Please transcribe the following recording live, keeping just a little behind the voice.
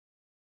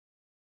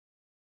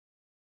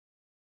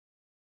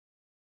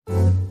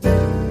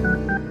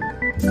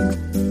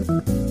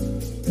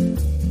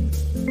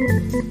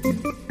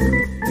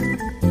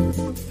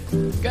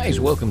Guys,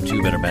 welcome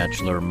to Better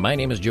Bachelor. My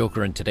name is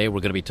Joker, and today we're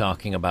going to be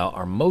talking about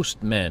are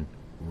most men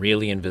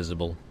really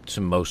invisible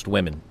to most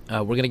women?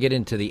 We're going to get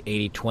into the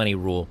 80-20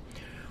 rule.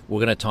 We're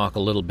going to talk a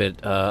little bit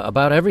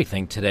about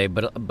everything today,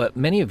 but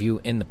many of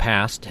you in the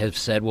past have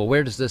said, well,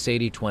 where does this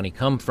 80-20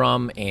 come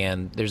from?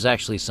 And there's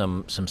actually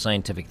some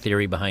scientific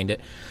theory behind it.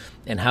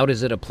 And how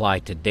does it apply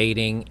to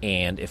dating?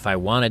 And if I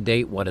want to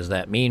date, what does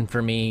that mean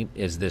for me?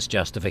 Is this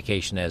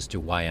justification as to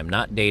why I'm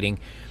not dating?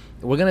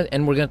 We're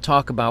gonna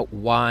talk about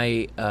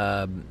why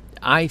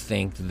I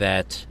think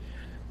that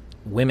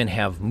women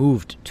have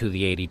moved to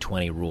the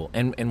 80-20 rule,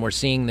 and we're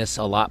seeing this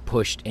a lot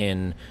pushed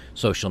in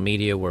social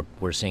media.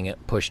 We're seeing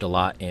it pushed a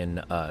lot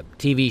in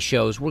TV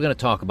shows. We're going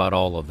to talk about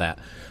all of that.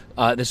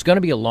 This is going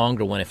to be a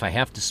longer one. If I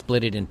have to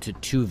split it into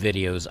 2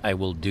 videos, I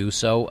will do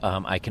so.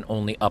 I can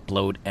only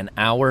upload an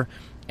hour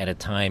at a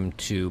time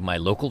to my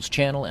Locals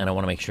channel, and I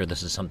want to make sure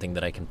this is something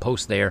that I can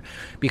post there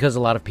because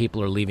a lot of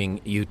people are leaving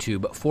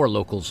YouTube for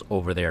Locals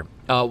over there.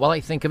 While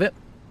I think of it,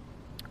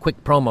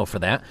 quick promo for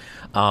that.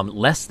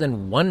 Less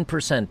than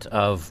 1%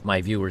 of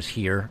my viewers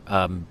here,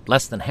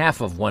 less than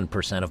half of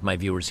 1% of my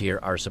viewers here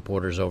are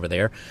supporters over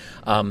there.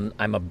 I'm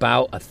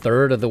about a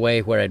third of the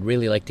way where I'd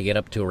really like to get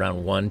up to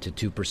around 1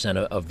 to 2%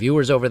 of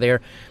viewers over there.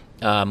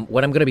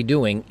 What I'm going to be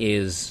doing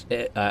is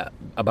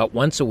about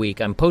once a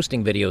week, I'm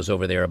posting videos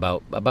over there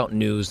about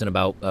news and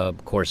about,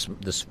 of course,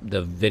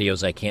 the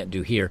videos I can't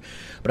do here.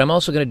 But I'm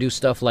also going to do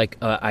stuff like,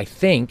 I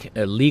think,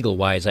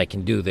 legal-wise, I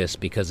can do this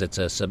because it's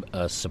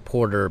a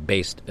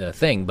supporter-based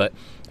thing. But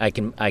I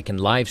can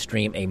live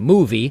stream a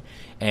movie,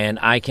 and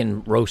I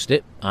can roast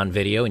it on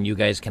video, and you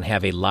guys can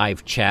have a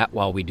live chat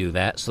while we do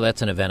that. So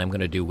that's an event I'm going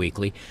to do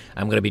weekly.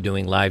 I'm going to be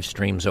doing live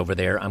streams over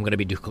there. I'm going to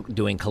be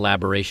doing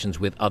collaborations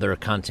with other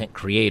content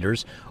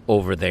creators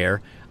over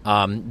there.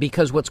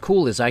 Because what's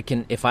cool is I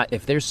can,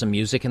 if there's some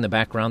music in the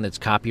background that's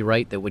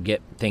copyright that would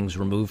get things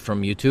removed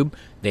from YouTube,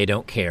 they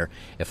don't care.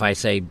 If I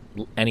say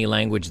any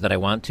language that I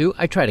want to,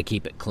 I try to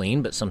keep it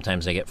clean, but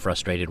sometimes I get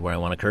frustrated where I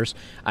want to curse.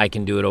 I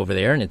can do it over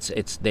there, and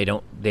it's they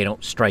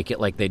don't strike it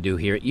like they do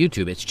here at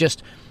YouTube. It's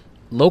just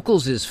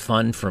Locals is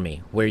fun for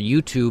me, where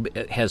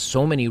YouTube has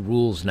so many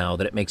rules now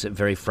that it makes it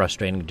very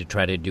frustrating to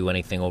try to do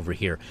anything over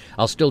here.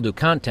 I'll still do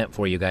content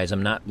for you guys.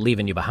 I'm not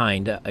leaving you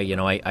behind.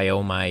 I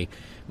owe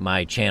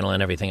my channel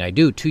and everything I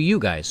do to you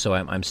guys, so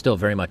I'm still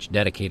very much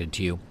dedicated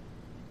to you.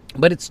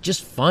 But it's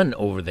just fun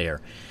over there.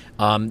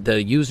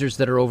 The users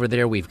that are over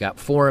there, we've got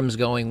forums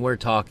going. We're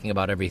talking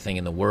about everything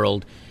in the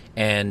world.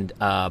 And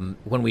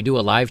when we do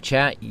a live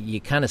chat, you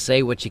kind of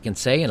say what you can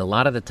say. And a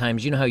lot of the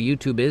times, you know how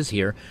YouTube is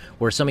here,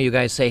 where some of you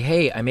guys say,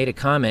 hey, I made a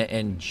comment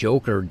and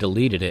Joker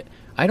deleted it.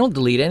 I don't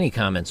delete any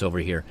comments over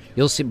here.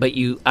 You'll see, but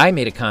I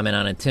made a comment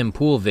on a Tim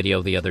Pool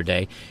video the other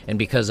day, and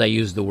because I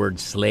used the word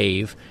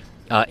slave,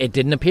 it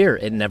didn't appear.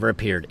 It never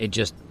appeared. It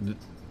just,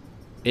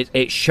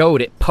 it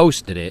showed it,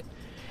 posted it,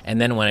 and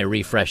then when I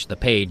refreshed the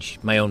page,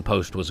 my own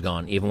post was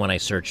gone, even when I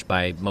searched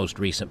by most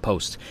recent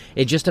posts.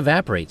 It just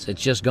evaporates.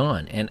 It's just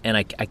gone. And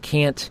I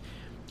can't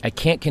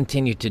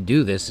continue to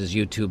do this as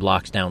YouTube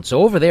locks down.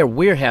 So over there,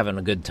 we're having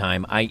a good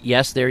time.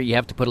 Yes, there you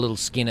have to put a little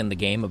skin in the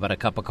game, about a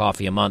cup of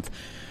coffee a month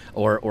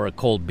or a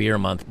cold beer a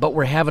month, but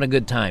we're having a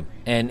good time.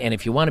 And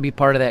if you want to be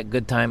part of that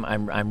good time,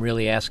 I'm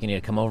really asking you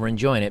to come over and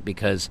join it,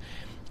 because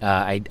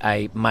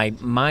my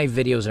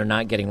videos are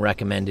not getting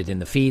recommended in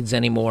the feeds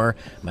anymore.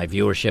 My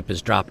viewership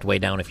has dropped way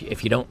down.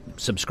 If you don't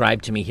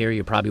subscribe to me here,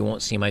 you probably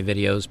won't see my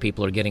videos.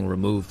 People are getting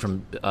removed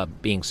from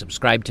being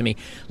subscribed to me.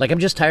 Like, I'm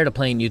just tired of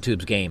playing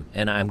YouTube's game,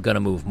 and I'm going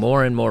to move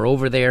more and more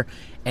over there,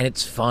 and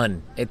it's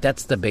fun.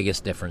 That's the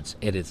biggest difference.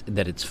 It is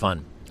that it's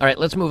fun. All right,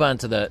 let's move on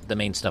to the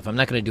main stuff. I'm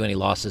not going to do any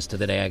losses to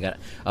the day. I got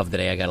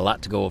a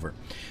lot to go over.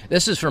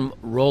 This is from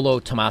Rollo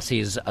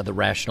Tomasi's The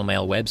Rational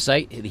Male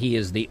website. He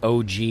is the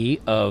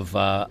OG of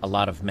a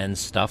lot of men's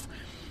stuff.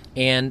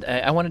 And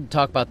I wanted to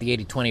talk about the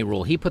 80-20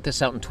 rule. He put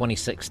this out in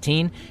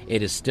 2016.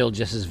 It is still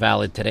just as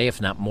valid today, if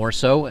not more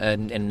so.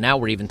 And now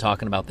we're even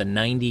talking about the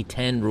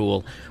 90-10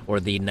 rule, or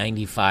the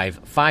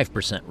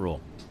 95-5% rule.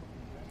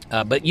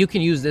 But you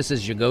can use this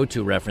as your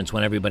go-to reference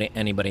when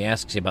anybody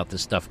asks you about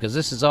this stuff, because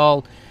this is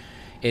all...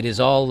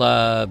 It's all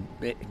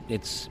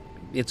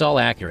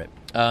accurate.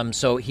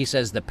 So he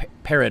says the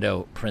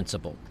Pareto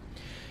principle.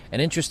 An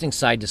interesting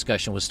side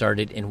discussion was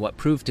started in what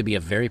proved to be a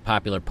very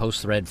popular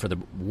post thread for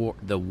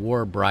the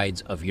war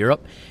brides of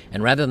Europe,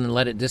 and rather than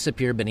let it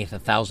disappear beneath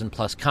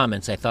 1,000+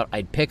 comments, I thought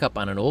I'd pick up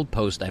on an old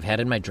post I've had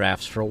in my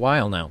drafts for a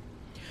while now.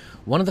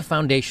 One of the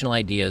foundational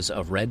ideas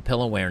of red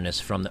pill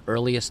awareness from the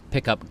earliest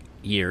pickup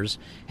years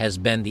has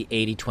been the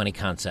 80-20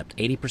 concept.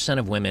 80%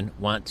 of women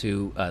want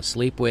to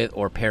sleep with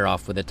or pair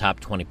off with the top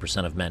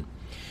 20% of men.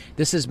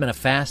 This has been a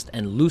fast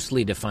and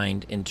loosely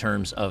defined in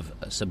terms of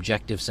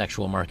subjective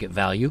sexual market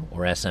value,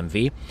 or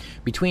SMV,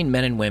 between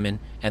men and women,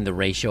 and the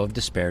ratio of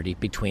disparity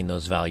between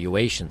those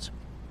valuations.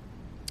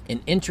 In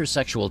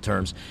intersexual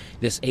terms,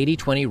 this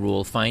 80-20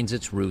 rule finds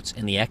its roots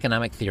in the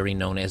economic theory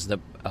known as the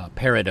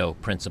Pareto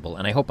principle.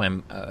 And I hope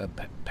I'm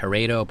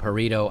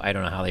Pareto, I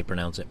don't know how they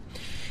pronounce it.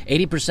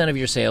 80% of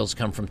your sales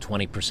come from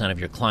 20% of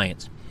your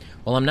clients.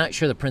 While I'm not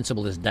sure the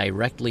principle is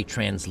directly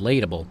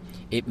translatable,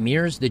 it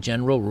mirrors the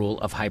general rule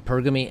of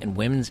hypergamy and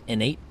women's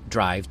innate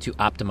drive to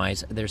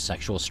optimize their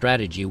sexual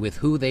strategy with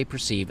who they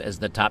perceive as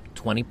the top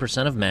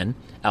 20% of men,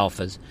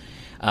 alphas,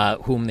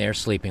 whom they're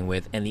sleeping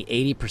with, and the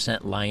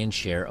 80% lion's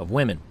share of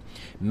women.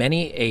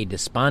 Many a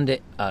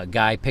despondent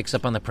guy picks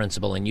up on the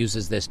principle and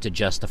uses this to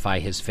justify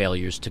his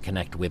failures to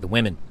connect with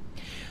women.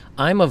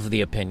 I'm of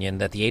the opinion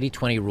that the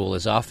 80-20 rule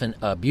is often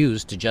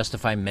abused to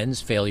justify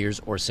men's failures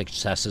or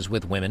successes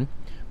with women,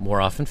 more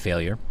often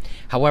failure.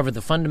 However,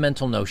 the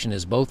fundamental notion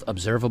is both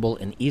observable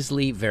and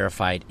easily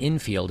verified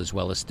in-field as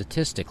well as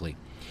statistically.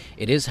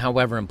 It is,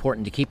 however,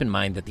 important to keep in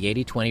mind that the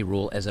 80-20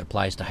 rule as it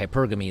applies to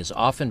hypergamy is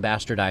often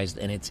bastardized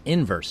in its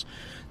inverse.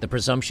 The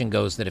presumption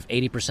goes that if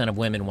 80% of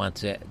women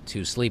want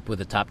to sleep with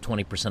the top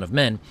 20% of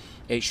men,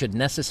 it should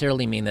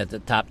necessarily mean that the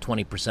top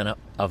 20%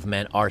 of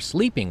men are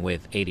sleeping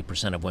with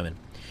 80% of women.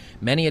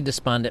 Many a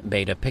despondent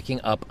beta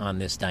picking up on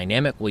this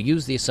dynamic will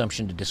use the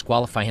assumption to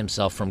disqualify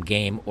himself from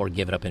game or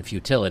give it up in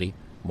futility.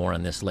 More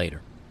on this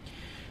later.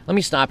 Let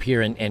me stop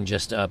here and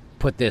just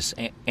put this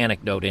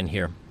anecdote in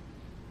here.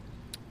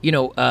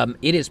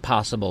 It is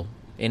possible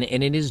and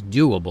it is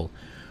doable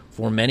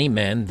for many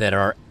men that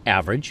are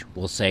average,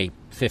 we'll say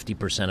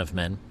 50% of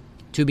men,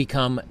 to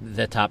become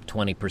the top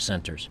 20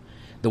 percenters.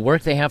 The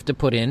work they have to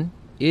put in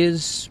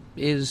is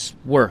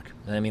work.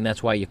 I mean,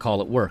 that's why you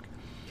call it work.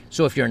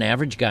 So if you're an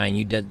average guy and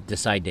you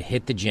decide to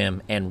hit the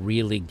gym and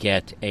really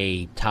get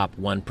a top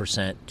 1%,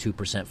 2%,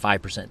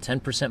 5%,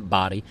 10%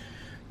 body,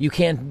 you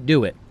can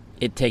do it.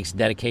 It takes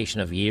dedication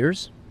of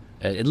years,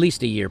 at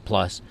least a year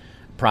plus,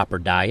 proper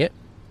diet,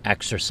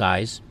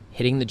 exercise,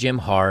 hitting the gym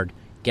hard,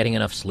 getting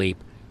enough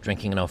sleep,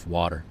 drinking enough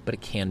water, but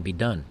it can be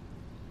done.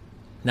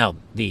 Now,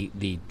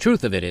 the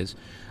truth of it is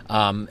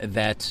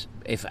that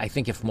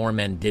if more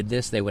men did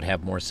this, they would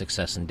have more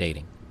success in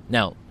dating.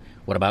 Now,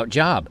 what about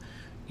job?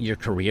 Your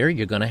career,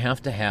 you're going to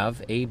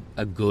have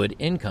a good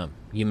income.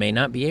 You may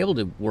not be able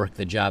to work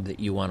the job that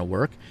you want to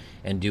work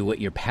and do what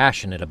you're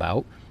passionate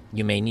about.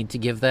 You may need to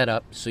give that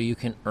up so you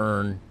can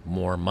earn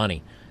more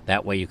money.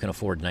 That way you can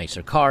afford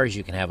nicer cars,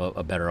 you can have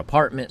a better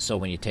apartment, so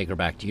when you take her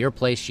back to your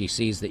place, she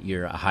sees that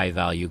you're a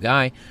high-value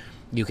guy.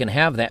 You can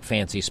have that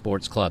fancy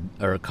sports car,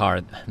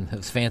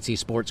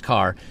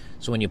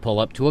 so when you pull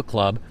up to a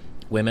club,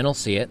 women will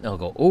see it, and they'll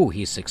go, oh,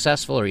 he's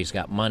successful, or he's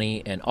got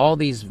money, and all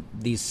these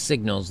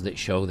signals that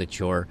show that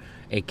you're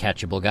a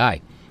catchable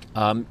guy.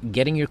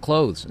 Getting your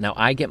clothes. Now,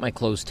 I get my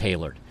clothes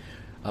tailored.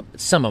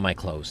 Some of my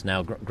clothes.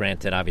 Now,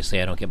 granted,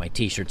 obviously, I don't get my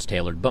T-shirts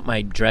tailored, but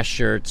my dress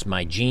shirts,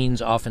 my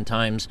jeans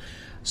oftentimes.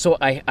 So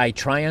I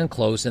try on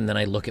clothes, and then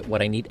I look at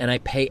what I need, and I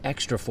pay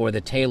extra for the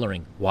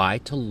tailoring. Why?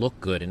 To look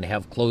good and to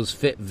have clothes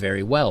fit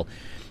very well.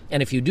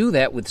 And if you do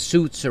that with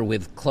suits or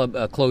with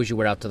clothes you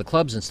wear out to the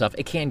clubs and stuff,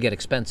 it can get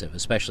expensive,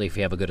 especially if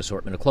you have a good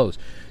assortment of clothes.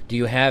 Do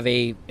you have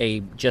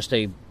just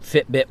a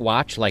Fitbit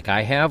watch like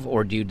I have,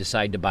 or do you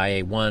decide to buy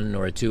a $1,000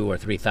 or a $2,000 or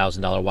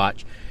 $3,000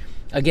 watch?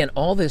 Again,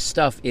 all this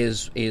stuff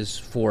is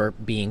for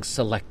being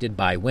selected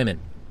by women.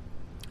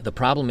 The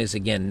problem is,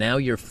 again, now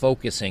you're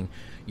focusing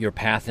your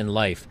path in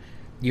life.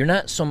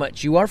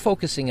 You are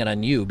focusing it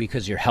on you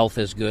because your health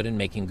is good and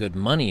making good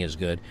money is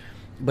good,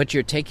 but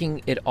you're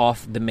taking it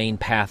off the main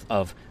path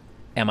of,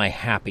 am I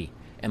happy?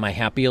 Am I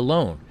happy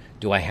alone?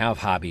 Do I have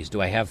hobbies? Do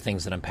I have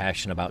things that I'm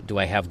passionate about? Do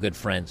I have good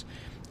friends?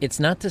 It's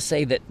not to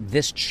say that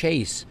this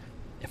chase,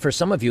 for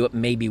some of you, it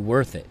may be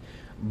worth it,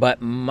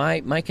 but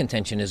my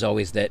contention is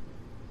always that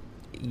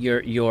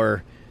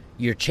you're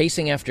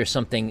chasing after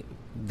something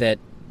that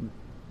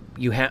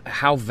you have.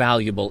 How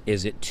valuable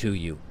is it to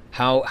you?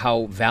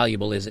 How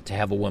valuable is it to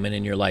have a woman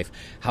in your life?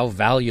 How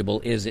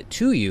valuable is it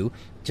to you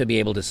to be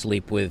able to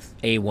sleep with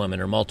a woman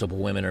or multiple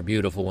women or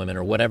beautiful women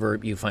or whatever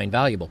you find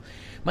valuable?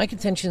 My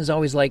contention is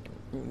always like,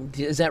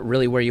 is that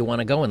really where you want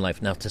to go in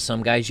life? Now, to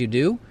some guys you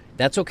do.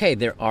 That's okay.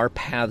 There are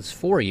paths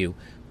for you.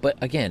 But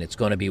again, it's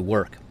going to be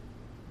work.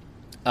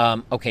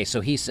 Okay, so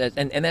he says,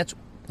 and that's,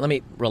 let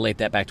me relate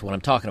that back to what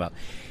I'm talking about.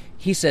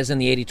 He says in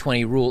the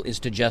 80-20 rule is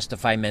to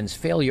justify men's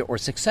failure or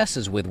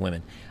successes with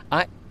women.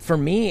 For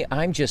me,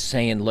 I'm just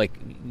saying,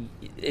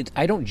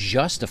 I don't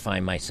justify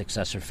my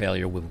success or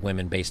failure with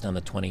women based on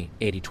the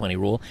 80-20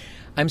 rule.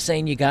 I'm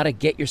saying you got to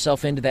get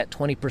yourself into that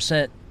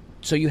 20%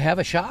 so you have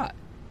a shot.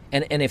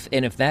 And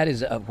if that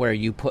is where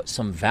you put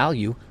some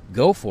value,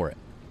 go for it.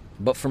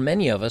 But for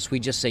many of us,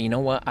 we just say, you know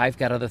what, I've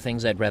got other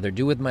things I'd rather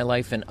do with my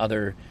life and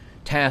other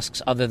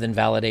tasks other than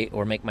validate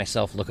or make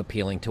myself look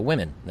appealing to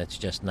women. That's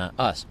just not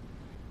us.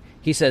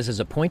 He says, as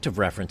a point of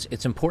reference,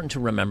 it's important to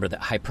remember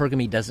that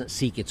hypergamy doesn't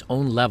seek its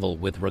own level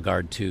with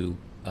regard to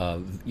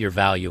your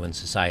value in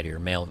society or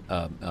male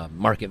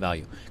market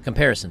value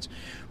comparisons.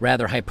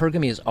 Rather,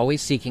 hypergamy is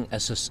always seeking a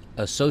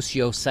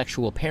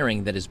socio-sexual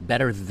pairing that is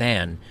better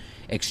than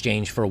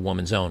exchanged for a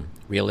woman's own,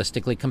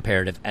 realistically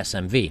comparative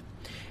SMV.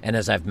 And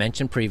as I've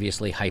mentioned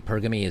previously,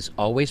 hypergamy is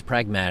always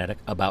pragmatic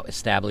about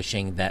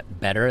establishing that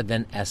better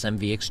than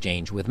SMV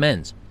exchange with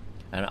men's.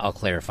 And I'll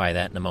clarify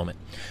that in a moment.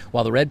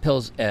 While the Red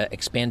Pill's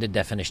expanded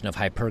definition of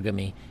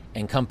hypergamy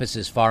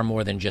encompasses far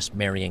more than just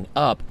marrying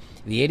up,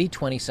 the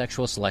 80-20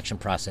 sexual selection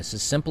process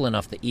is simple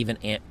enough that even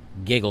Aunt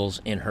Giggles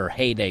in her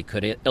heyday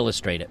could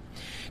illustrate it.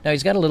 Now,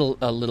 he's got a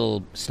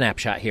little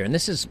snapshot here, and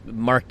this is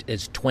marked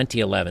as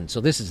 2011,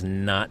 so this is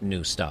not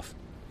new stuff.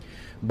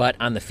 But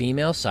on the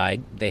female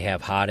side, they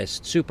have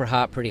hottest, super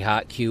hot, pretty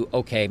hot, cute,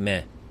 okay,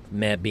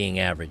 meh being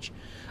average.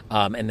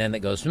 And then that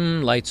goes,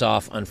 lights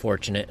off,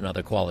 unfortunate, and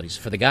other qualities.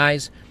 For the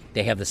guys,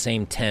 they have the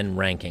same 10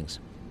 rankings.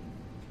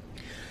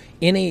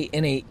 In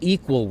a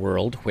equal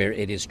world where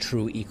it is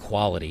true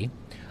equality,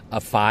 a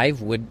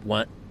 5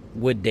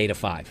 would date a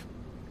 5.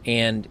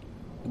 And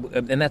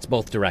that's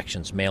both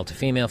directions, male to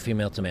female,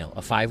 female to male.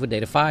 A 5 would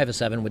date a 5, a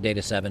 7 would date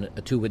a 7,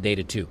 a 2 would date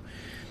a 2.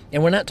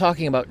 And we're not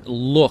talking about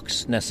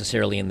looks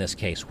necessarily in this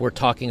case. We're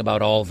talking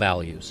about all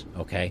values,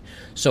 okay?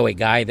 So a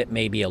guy that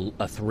may be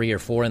a 3 or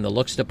 4 in the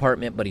looks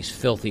department, but he's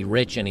filthy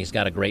rich and he's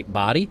got a great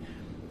body,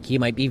 he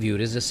might be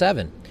viewed as a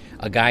 7.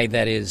 A guy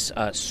that is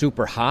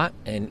super hot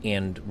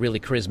and really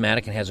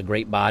charismatic and has a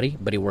great body,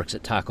 but he works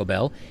at Taco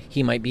Bell,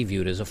 he might be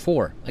viewed as a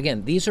 4.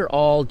 Again, these are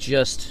all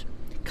just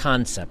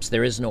concepts.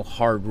 There is no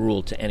hard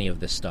rule to any of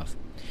this stuff.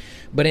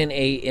 But in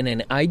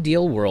an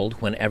ideal world,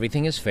 when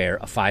everything is fair,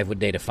 a 5 would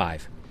date a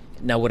 5.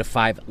 Now, would a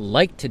 5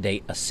 like to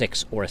date a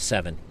 6 or a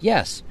 7?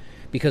 Yes,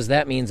 because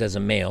that means as a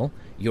male,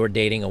 you're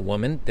dating a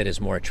woman that is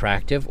more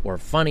attractive or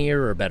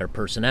funnier or better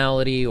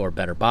personality or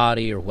better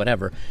body or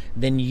whatever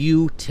than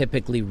you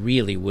typically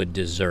really would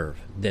deserve,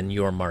 than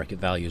your market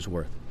value is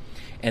worth.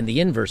 And the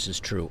inverse is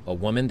true. A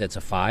woman that's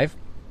a 5,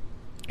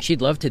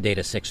 she'd love to date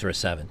a 6 or a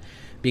 7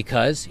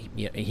 because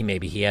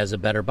maybe he has a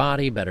better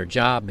body, better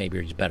job,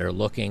 maybe he's better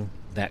looking,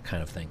 that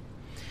kind of thing.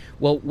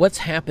 Well, what's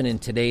happened in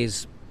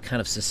today's kind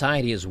of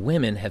society is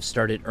women have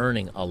started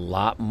earning a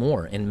lot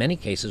more. In many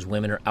cases,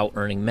 women are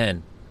out-earning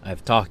men.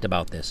 I've talked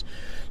about this.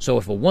 So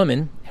if a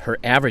woman, her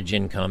average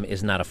income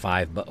is not a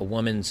 5, but a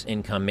woman's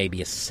income may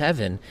be a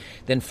 7,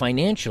 then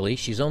financially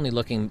she's only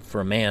looking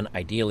for a man,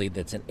 ideally,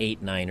 that's an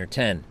 8, 9, or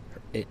 10.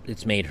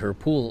 It's made her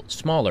pool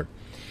smaller.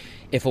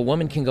 If a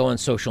woman can go on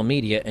social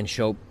media and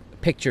show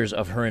pictures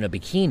of her in a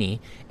bikini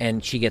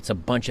and she gets a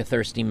bunch of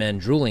thirsty men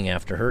drooling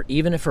after her,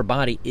 even if her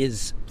body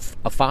is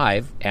a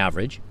 5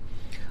 average,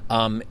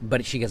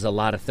 but she gets a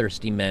lot of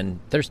thirsty men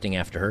thirsting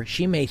after her,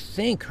 she may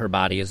think her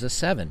body is a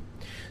 7.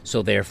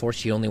 So therefore,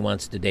 she only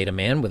wants to date a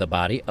man with a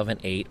body of an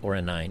 8 or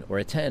a 9 or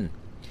a 10.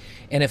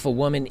 And if a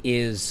woman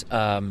is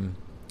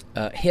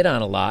hit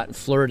on a lot and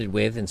flirted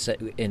with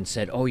and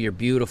said, oh, you're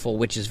beautiful,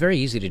 which is very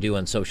easy to do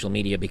on social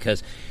media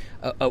because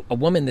a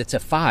woman that's a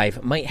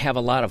 5 might have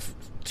a lot of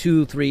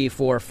 2, 3,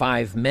 4,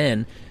 5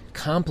 men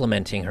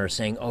complimenting her,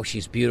 saying, oh,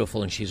 she's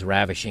beautiful and she's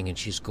ravishing and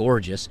she's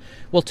gorgeous.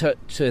 Well,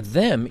 to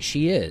them,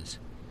 she is.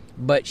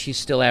 But she's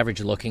still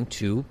average looking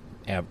to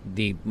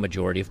the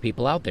majority of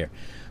people out there.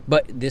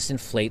 But this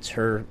inflates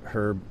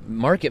her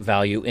market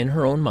value in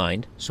her own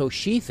mind, so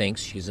she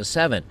thinks she's a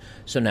 7.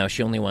 So now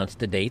she only wants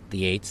to date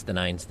the 8s, the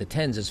 9s, the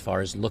 10s as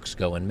far as looks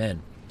go in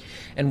men.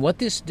 And what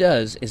this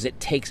does is it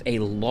takes a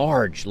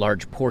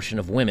large portion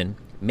of women,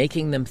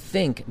 making them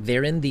think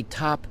they're in the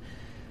top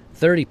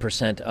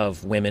 30%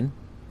 of women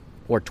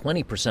or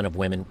 20% of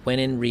women, when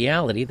in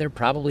reality they're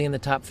probably in the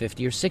top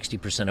 50 or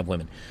 60% of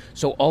women.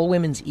 So all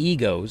women's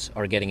egos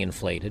are getting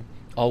inflated,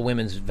 all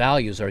women's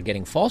values are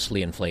getting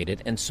falsely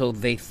inflated, and so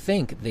they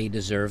think they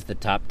deserve the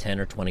top 10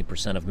 or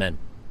 20% of men.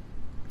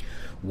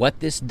 What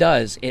this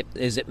does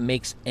is it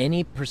makes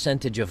any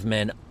percentage of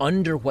men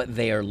under what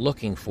they are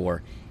looking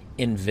for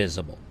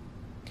invisible.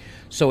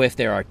 So if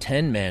there are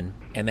 10 men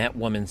and that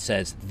woman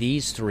says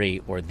these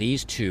 3 or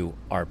these 2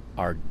 are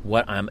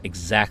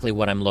exactly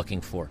what I'm looking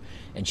for,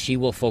 and she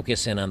will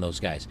focus in on those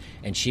guys,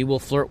 and she will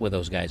flirt with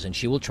those guys, and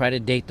she will try to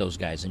date those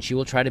guys, and she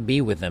will try to be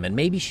with them, and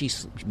maybe she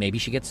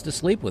gets to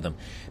sleep with them,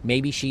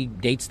 maybe she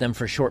dates them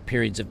for short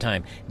periods of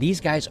time. These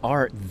guys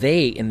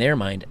they in their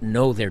mind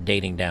know they're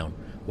dating down.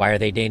 Why are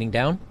they dating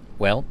down?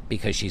 Well,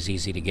 because she's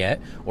easy to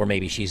get, or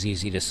maybe she's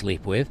easy to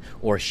sleep with,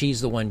 or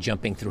she's the one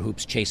jumping through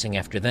hoops chasing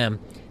after them.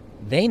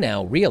 They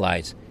now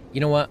realize,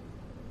 you know what,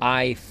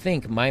 I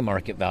think my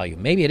market value,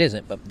 maybe it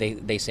isn't, but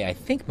they say, I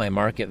think my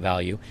market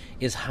value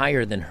is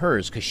higher than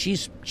hers because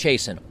she's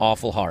chasing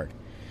awful hard.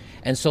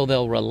 And so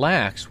they'll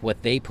relax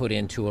what they put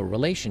into a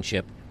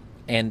relationship,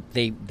 and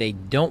they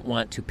don't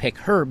want to pick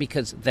her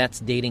because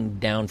that's dating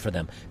down for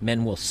them.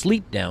 Men will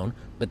sleep down,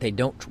 but they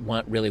don't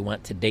really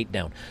want to date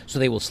down. So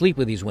they will sleep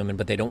with these women,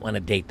 but they don't want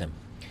to date them.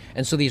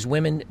 And so these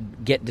women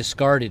get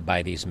discarded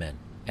by these men.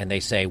 And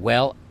they say,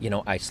 well,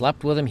 I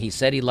slept with him. He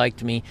said he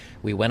liked me.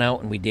 We went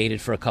out and we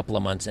dated for a couple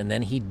of months, and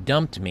then he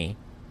dumped me.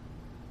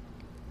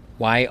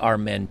 Why are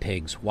men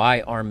pigs? Why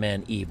are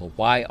men evil?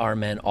 Why are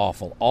men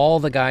awful? All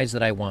the guys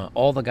that I want,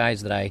 all the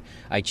guys that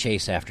I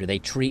chase after, they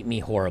treat me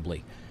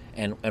horribly.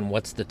 And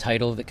what's the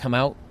title that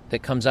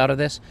comes out of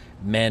this?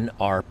 Men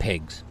are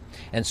pigs.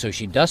 And so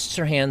she dusts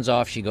her hands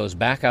off, she goes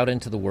back out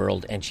into the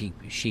world, and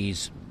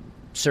she's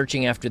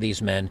searching after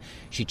these men.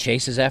 She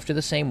chases after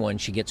the same one.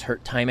 She gets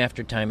hurt time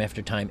after time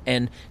after time.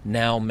 And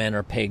now men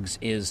are pigs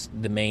is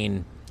the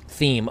main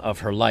theme of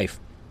her life.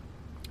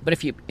 But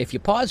if you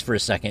pause for a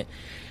second,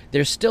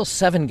 there's still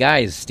 7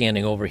 guys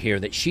standing over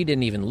here that she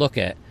didn't even look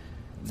at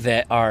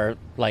that are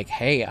like,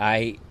 hey,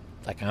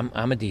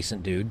 I'm a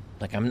decent dude.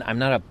 Like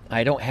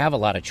I don't have a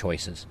lot of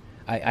choices.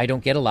 I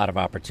don't get a lot of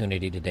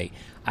opportunity to date.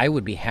 I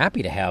would be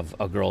happy to have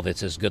a girl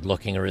that's as good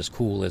looking or as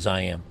cool as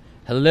I am.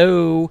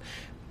 Hello.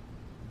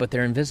 But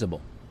they're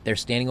invisible. They're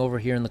standing over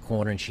here in the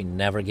corner, and she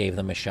never gave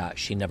them a shot.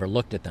 She never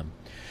looked at them.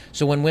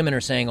 So when women are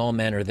saying all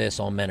men are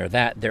this, all men are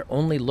that, they're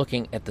only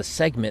looking at the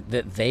segment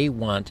that they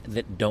want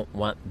that don't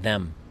want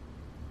them.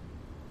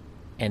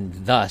 And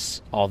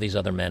thus, all these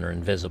other men are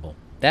invisible.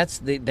 That's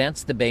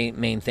the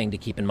main thing to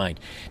keep in mind.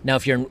 Now,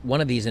 if you're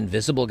one of these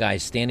invisible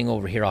guys standing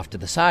over here off to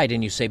the side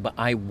and you say, but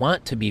I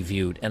want to be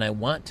viewed and I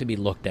want to be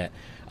looked at,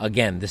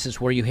 again, this is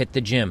where you hit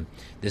the gym.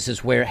 This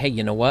is where, hey,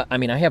 you know what? I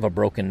mean, I have a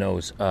broken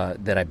nose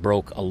that I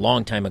broke a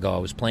long time ago. I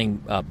was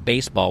playing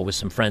baseball with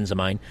some friends of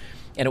mine,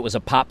 and it was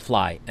a pop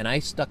fly. And I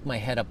stuck my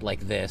head up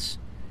like this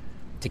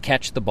to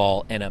catch the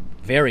ball, and a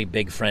very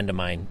big friend of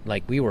mine,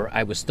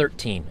 I was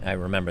 13. I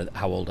remember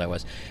how old I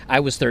was. I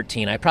was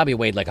 13. I probably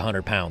weighed like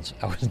 100 pounds.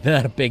 I was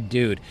not a big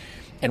dude.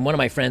 And one of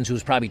my friends, who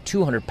was probably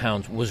 200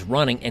 pounds, was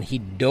running, and he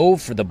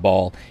dove for the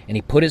ball, and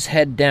he put his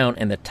head down,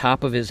 and the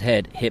top of his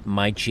head hit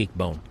my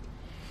cheekbone.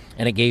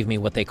 And it gave me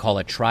what they call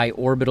a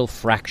triorbital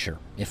fracture,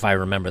 if I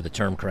remember the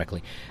term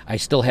correctly. I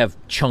still have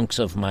chunks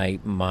of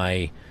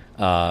my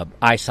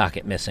eye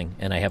socket missing,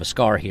 and I have a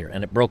scar here,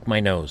 and it broke my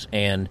nose,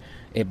 and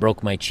it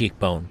broke my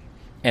cheekbone,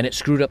 and it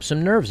screwed up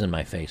some nerves in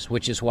my face,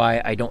 which is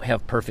why I don't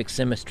have perfect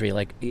symmetry.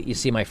 Like, you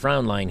see my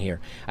frown line here.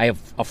 I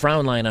have a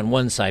frown line on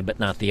one side, but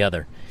not the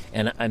other.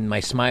 And my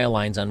smile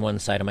lines on one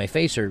side of my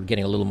face are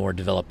getting a little more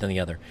developed than the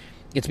other.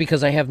 It's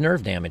because I have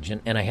nerve damage,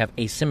 and I have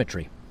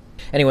asymmetry.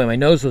 Anyway, my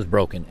nose was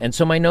broken, and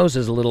so my nose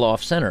is a little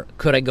off-center.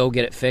 Could I go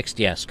get it fixed?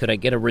 Yes. Could I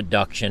get a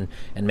reduction,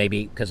 and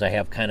maybe because I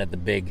have kind of the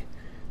big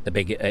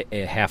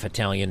half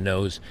Italian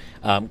nose,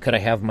 could I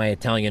have my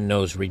Italian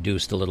nose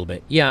reduced a little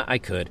bit? Yeah, I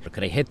could.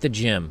 Could I hit the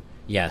gym?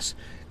 Yes.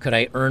 Could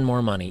I earn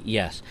more money?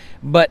 Yes.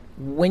 But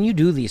when you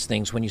do these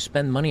things, when you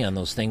spend money on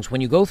those things,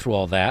 when you go through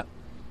all that,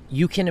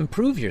 you can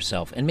improve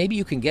yourself, and maybe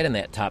you can get in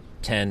that top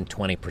 10,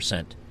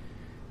 20%.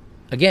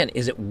 Again,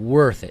 is it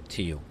worth it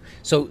to you?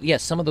 So,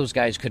 yes, some of those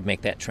guys could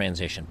make that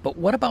transition. But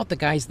what about the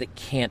guys that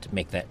can't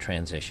make that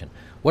transition?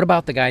 What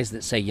about the guys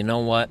that say, you know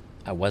what?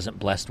 I wasn't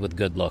blessed with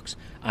good looks.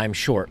 I'm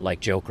short like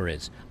Joker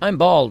is. I'm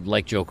bald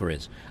like Joker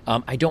is.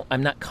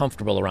 I'm not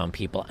comfortable around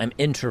people. I'm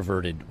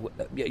introverted.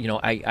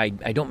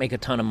 I don't make a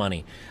ton of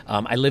money.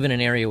 I live in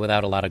an area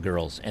without a lot of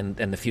girls, and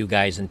the few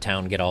guys in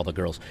town get all the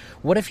girls.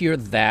 What if you're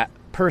that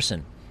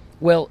person?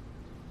 Well,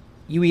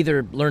 you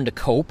either learn to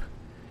cope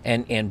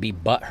and be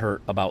butthurt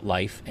about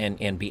life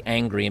and be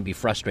angry and be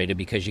frustrated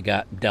because you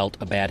got dealt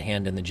a bad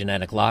hand in the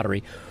genetic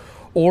lottery,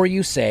 or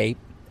you say,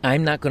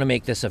 I'm not going to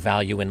make this a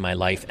value in my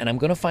life, and I'm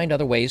going to find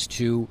other ways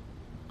to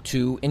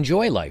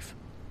enjoy life.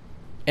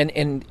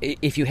 And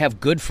if you have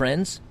good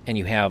friends and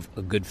you have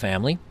a good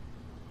family,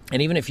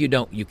 and even if you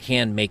don't, you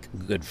can make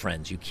good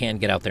friends. You can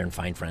get out there and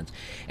find friends.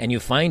 And you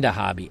find a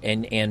hobby,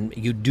 and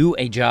you do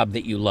a job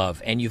that you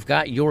love, and you've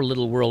got your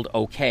little world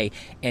okay.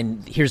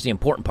 And here's the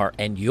important part,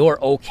 and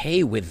you're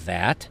okay with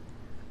that,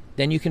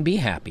 then you can be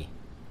happy.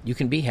 You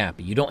can be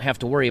happy. You don't have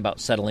to worry about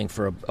settling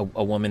for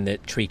a woman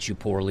that treats you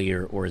poorly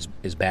or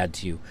is bad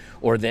to you,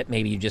 or that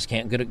maybe you just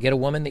can't get a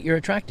woman that you're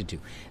attracted to.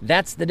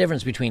 That's the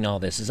difference between all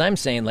this. Is I'm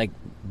saying, like,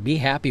 be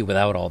happy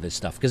without all this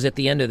stuff, because at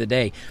the end of the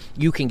day,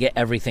 you can get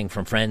everything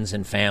from friends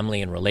and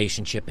family and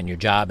relationship and your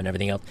job and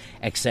everything else,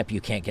 except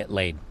you can't get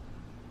laid.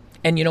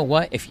 And you know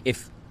what?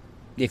 If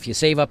you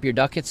save up your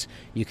ducats,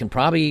 you can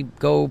probably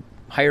go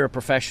hire a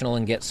professional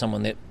and get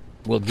someone that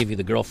will give you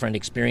the girlfriend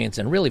experience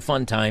and really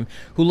fun time,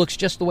 who looks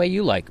just the way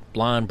you like.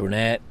 Blonde,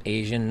 brunette,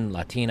 Asian,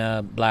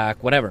 Latina,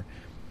 black, whatever.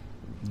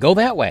 Go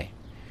that way.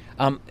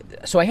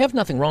 So I have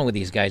nothing wrong with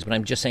these guys, but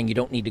I'm just saying you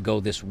don't need to go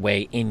this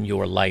way in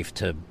your life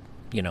to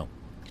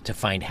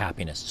find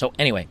happiness. So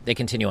anyway, they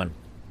continue on.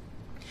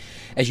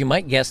 As you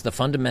might guess, the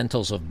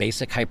fundamentals of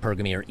basic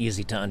hypergamy are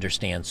easy to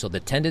understand, so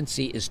the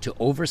tendency is to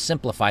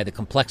oversimplify the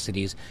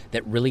complexities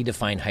that really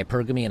define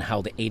hypergamy and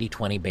how the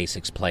 80-20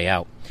 basics play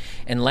out.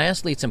 And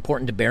lastly, it's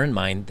important to bear in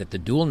mind that the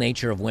dual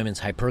nature of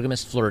women's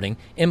hypergamous flirting,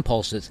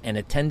 impulses, and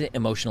attendant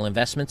emotional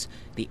investments,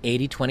 the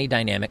 80-20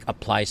 dynamic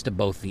applies to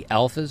both the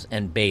alphas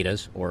and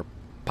betas, or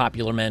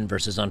popular men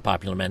versus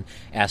unpopular men,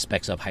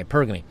 aspects of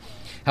hypergamy.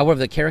 However,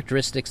 the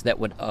characteristics that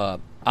would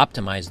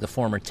optimize the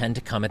former tend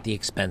to come at the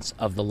expense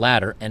of the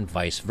latter, and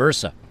vice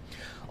versa.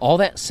 All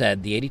that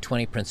said, the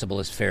 80-20 principle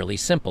is fairly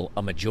simple.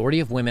 A majority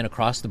of women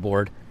across the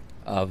board,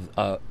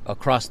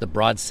 across the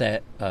broad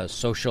set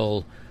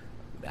social,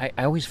 I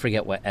always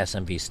forget what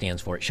SMV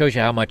stands for. It shows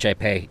you how much I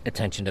pay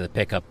attention to the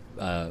pickup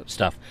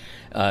stuff.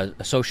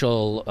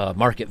 Social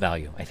market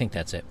value, I think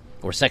that's it.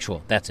 Or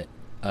sexual, that's it.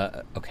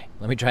 Okay,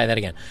 let me try that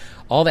again.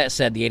 All that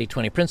said, the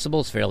 80-20 principle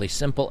is fairly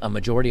simple. A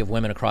majority of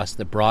women across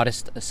the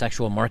broadest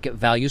sexual market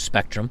value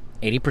spectrum,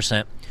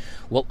 80%,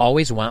 will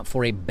always want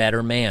for a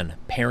better man,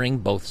 pairing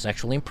both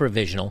sexually and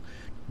provisional,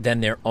 than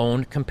their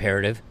own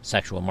comparative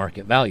sexual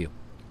market value.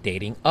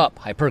 Dating up,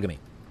 hypergamy.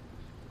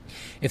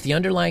 If the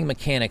underlying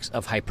mechanics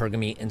of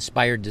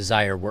hypergamy-inspired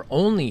desire were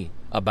only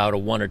about a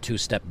 1 or 2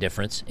 step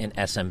difference in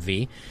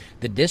SMV,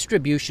 the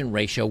distribution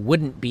ratio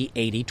wouldn't be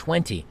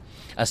 80-20.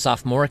 As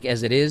sophomoric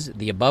as it is,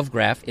 the above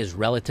graph is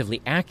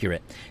relatively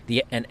accurate.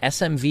 An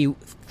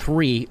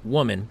SMV3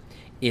 woman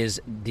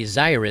is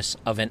desirous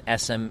of an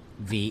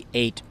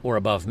SMV8 or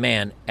above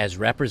man as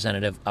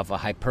representative of a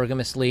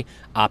hypergamously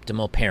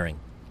optimal pairing,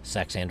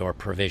 sex and or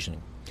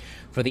provisioning.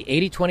 For the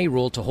 80-20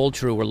 rule to hold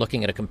true, we're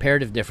looking at a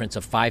comparative difference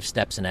of 5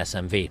 steps in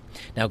SMV.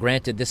 Now,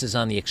 granted, this is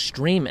on the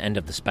extreme end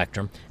of the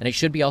spectrum, and it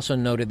should be also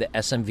noted that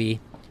SMV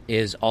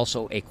is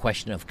also a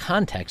question of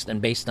context and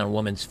based on a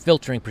woman's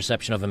filtering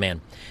perception of a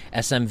man,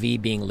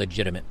 SMV being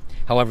legitimate.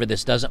 However,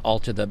 this doesn't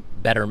alter the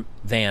better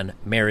than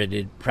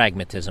merited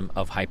pragmatism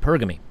of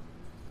hypergamy.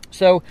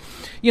 So,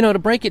 to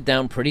break it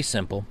down pretty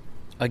simple,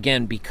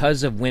 again,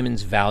 because of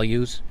women's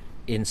values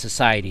in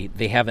society,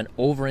 they have an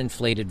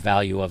overinflated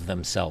value of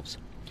themselves,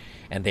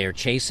 and they are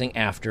chasing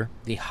after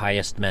the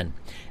highest men.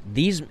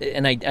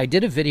 I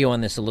did a video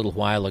on this a little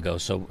while ago,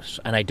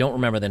 and I don't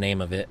remember the name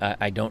of it.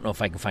 I don't know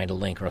if I can find a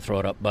link or throw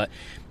it up, but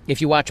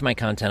if you watch my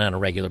content on a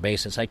regular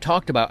basis, I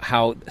talked about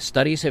how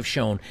studies have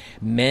shown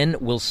men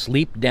will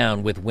sleep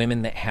down with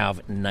women that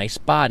have nice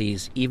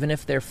bodies, even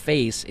if their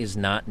face is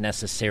not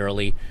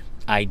necessarily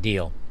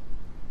ideal.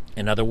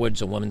 In other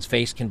words, a woman's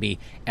face can be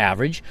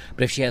average,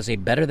 but if she has a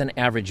better than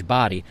average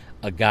body,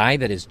 a guy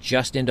that is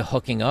just into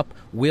hooking up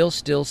will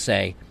still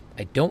say,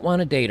 I don't want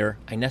to date her.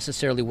 I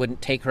necessarily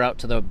wouldn't take her out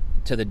to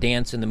the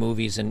dance and the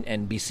movies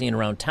and be seen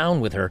around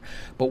town with her.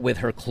 But with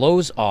her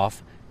clothes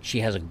off, she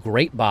has a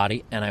great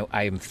body, and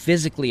I am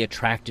physically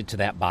attracted to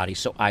that body,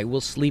 so I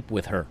will sleep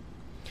with her.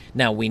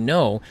 Now, we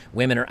know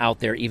women are out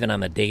there even on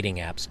the dating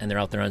apps, and they're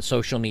out there on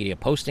social media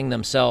posting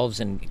themselves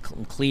and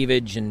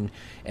cleavage and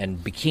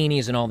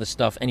bikinis and all this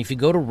stuff. And if you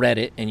go to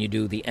Reddit and you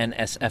do the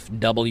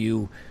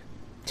NSFW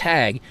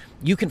tag,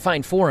 you can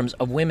find forums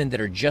of women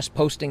that are just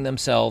posting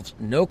themselves,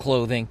 no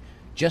clothing,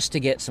 just to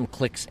get some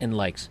clicks and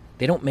likes.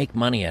 They don't make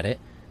money at it.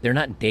 They're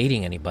not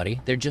dating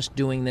anybody. They're just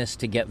doing this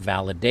to get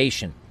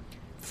validation.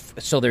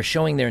 So they're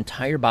showing their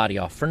entire body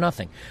off for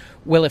nothing.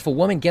 Well, if a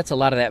woman gets a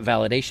lot of that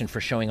validation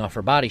for showing off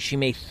her body, she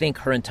may think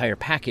her entire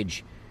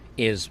package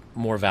is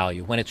more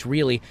value, when it's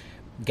really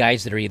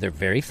guys that are either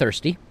very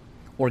thirsty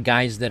or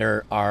guys that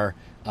are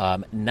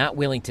not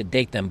willing to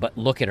date them, but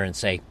look at her and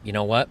say, you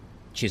know what?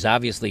 She's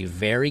obviously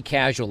very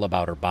casual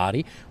about her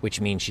body, which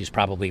means she's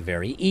probably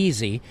very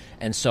easy,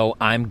 and so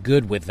I'm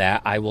good with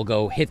that. I will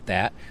go hit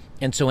that.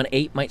 And so an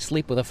 8 might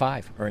sleep with a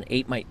 5, or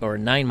a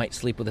 9 might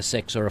sleep with a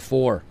 6 or a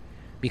 4,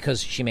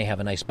 because she may have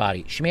a nice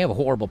body. She may have a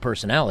horrible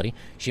personality.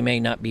 She may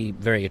not be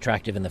very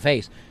attractive in the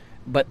face,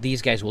 but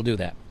these guys will do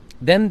that.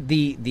 Then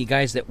the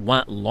guys that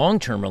want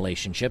long-term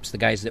relationships, the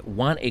guys that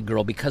want a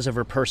girl because of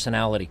her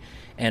personality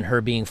and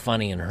her being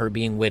funny and her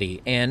being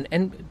witty, and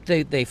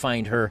they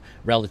find her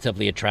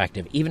relatively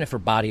attractive, even if her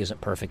body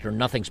isn't perfect or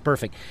nothing's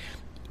perfect.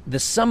 The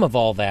sum of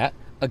all that,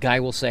 a guy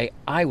will say,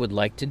 I would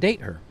like to date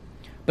her.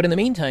 But in the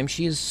meantime,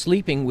 she is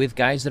sleeping with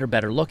guys that are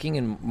better looking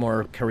and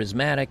more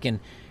charismatic,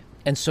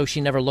 and so she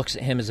never looks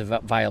at him as a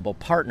viable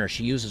partner.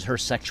 She uses her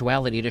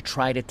sexuality to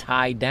try to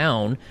tie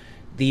down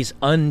these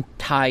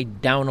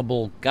untied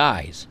downable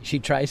guys. She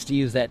tries to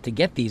use that to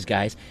get these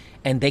guys,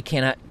 and they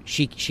cannot,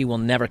 she will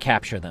never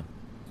capture them.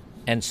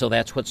 And so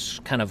that's what's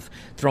kind of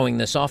throwing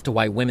this off to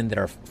why women that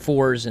are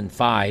 4s and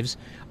 5s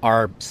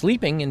are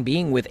sleeping and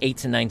being with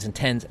 8s and 9s and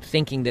 10s,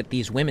 thinking that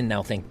these women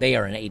now think they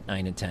are an 8,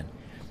 9, and 10.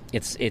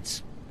 It's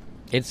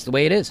the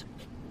way it is.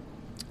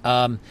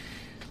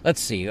 Let's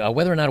see,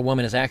 whether or not a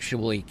woman is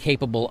actually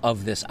capable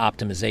of this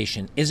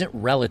optimization isn't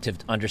relative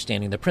to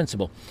understanding the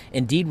principle.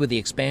 Indeed, with the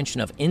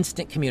expansion of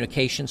instant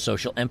communication,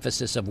 social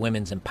emphasis of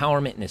women's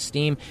empowerment and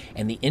esteem,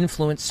 and the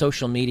influence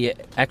social media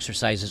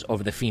exercises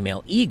over the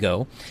female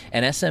ego,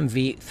 an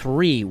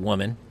SMV3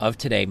 woman of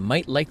today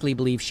might likely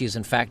believe she is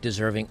in fact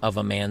deserving of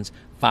a man's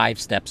 5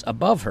 steps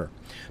above her.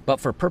 But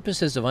for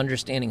purposes of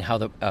understanding how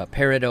the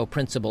Pareto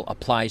principle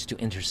applies to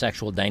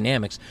intersexual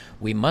dynamics,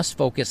 we must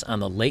focus on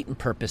the latent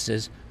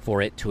purposes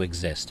for it to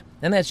exist.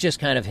 And that's just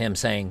kind of him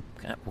saying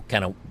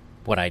kind of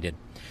what I did.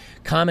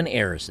 Common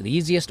errors. The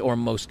easiest or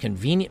most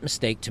convenient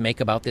mistake to make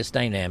about this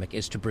dynamic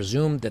is to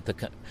presume that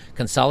the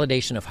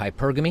consolidation of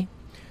hypergamy,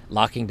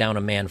 locking down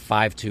a man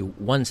 5 to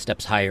 1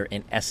 steps higher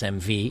in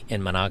SMV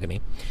in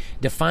monogamy,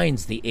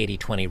 defines the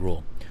 80-20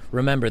 rule.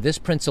 Remember, this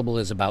principle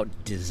is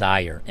about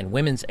desire and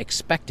women's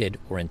expected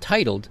or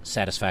entitled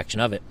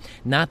satisfaction of it,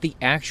 not the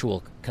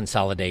actual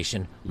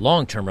consolidation,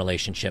 long-term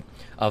relationship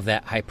of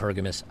that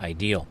hypergamous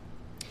ideal.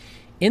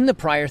 In the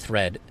prior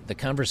thread, the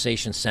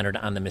conversation centered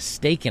on the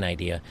mistaken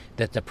idea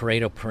that the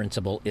Pareto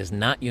principle is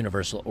not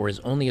universal or is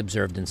only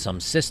observed in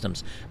some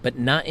systems, but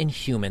not in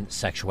human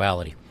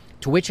sexuality.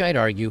 To which I'd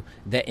argue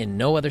that in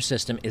no other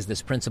system is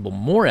this principle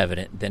more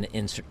evident than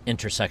in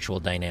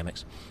intersexual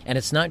dynamics. And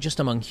it's not just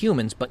among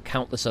humans, but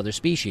countless other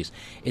species.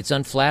 It's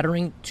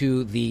unflattering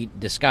to the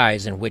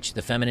disguise in which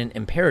the feminine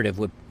imperative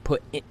would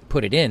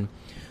put it in,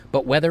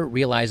 but whether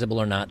realizable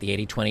or not, the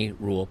 80-20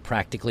 rule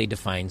practically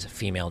defines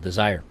female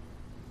desire.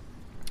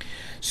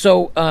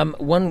 So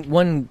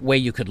one way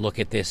you could look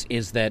at this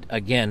is that,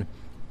 again,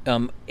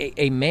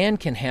 a man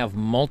can have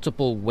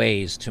multiple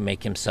ways to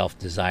make himself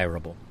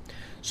desirable.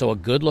 So a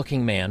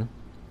good-looking man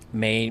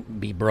may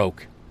be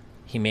broke.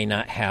 He may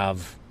not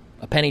have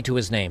a penny to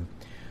his name.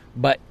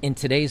 But in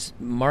today's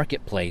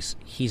marketplace,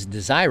 he's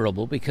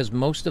desirable because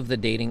most of the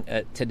dating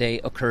today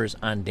occurs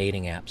on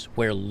dating apps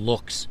where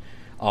looks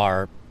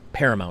are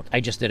paramount. I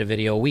just did a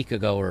video a week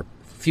ago or a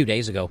few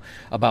days ago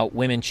about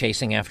women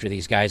chasing after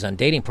these guys on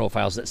dating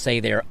profiles that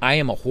say I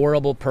am a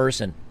horrible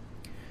person,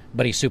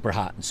 but he's super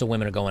hot, and so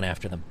women are going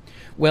after them.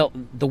 Well,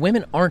 the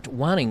women aren't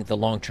wanting the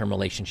long-term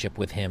relationship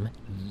with him.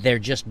 They're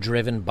just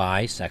driven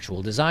by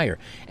sexual desire,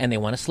 and they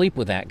want to sleep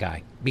with that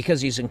guy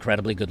because he's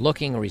incredibly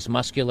good-looking or he's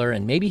muscular,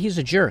 and maybe he's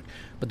a jerk,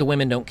 but the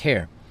women don't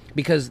care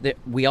because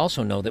we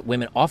also know that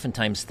women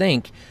oftentimes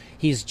think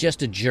he's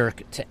just a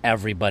jerk to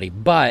everybody,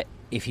 but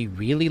if he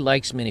really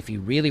likes me and if he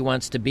really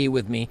wants to be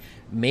with me,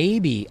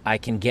 maybe I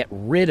can get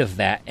rid of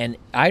that, and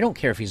I don't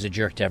care if he's a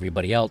jerk to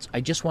everybody else.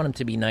 I just want him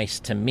to be nice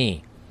to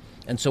me.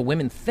 And so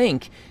women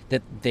think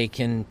that they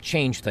can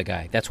change the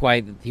guy. That's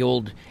why the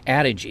old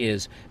adage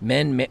is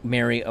men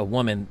marry a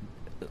woman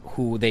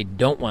who they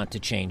don't want to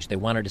change. They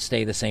want her to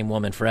stay the same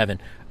woman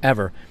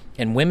forever.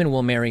 And women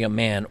will marry a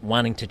man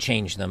wanting to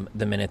change them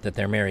the minute that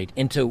they're married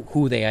into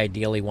who they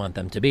ideally want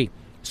them to be.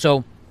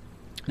 So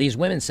these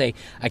women say,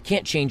 I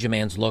can't change a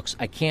man's looks.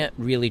 I can't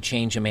really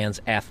change a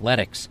man's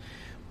athletics.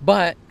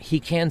 But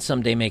he can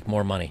someday make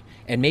more money.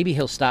 And maybe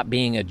he'll stop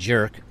being a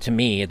jerk, to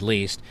me at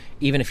least,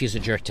 even if he's a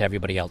jerk to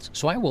everybody else.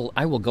 So I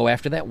will go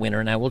after that winner,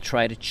 and I will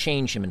try to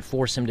change him and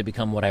force him to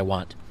become what I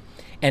want.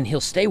 And he'll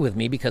stay with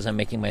me because I'm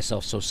making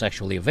myself so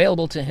sexually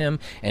available to him,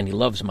 and he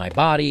loves my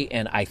body,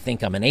 and I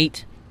think I'm an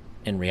 8.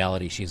 In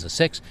reality, she's a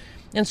 6.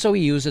 And so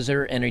he uses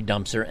her, and he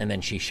dumps her, and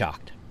then she's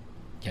shocked.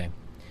 Okay?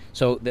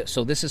 So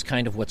this is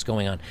kind of what's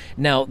going on.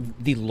 Now,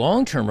 the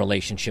long-term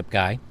relationship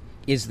guy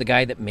is the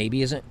guy that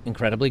maybe isn't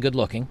incredibly good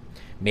looking,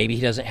 maybe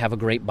he doesn't have a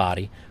great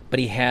body, but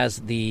he has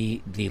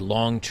the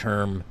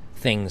long-term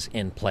things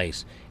in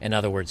place. In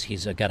other words,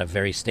 he's got a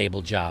very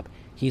stable job.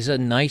 He's a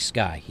nice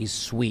guy. He's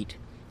sweet.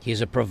 He's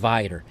a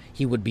provider.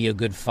 He would be a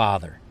good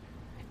father.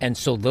 And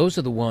so those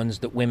are the ones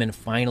that women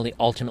finally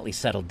ultimately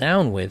settle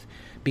down with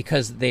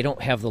because they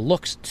don't have the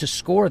looks to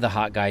score the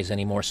hot guys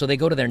anymore. So they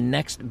go to their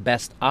next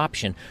best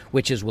option,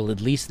 which is, well,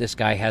 at least this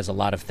guy has a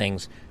lot of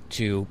things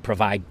to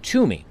provide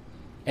to me.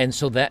 And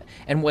so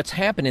and what's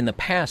happened in the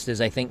past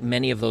is I think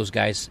many of those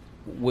guys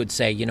would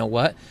say, you know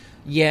what?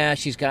 Yeah,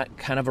 she's got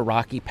kind of a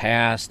rocky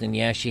past, and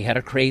yeah, she had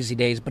her crazy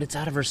days, but it's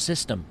out of her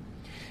system.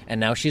 And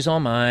now she's all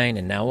mine,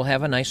 and now we'll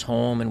have a nice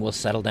home, and we'll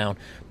settle down.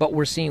 But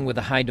we're seeing with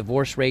the high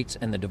divorce rates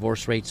and the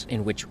divorce rates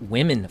in which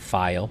women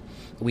file,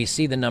 we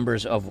see the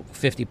numbers of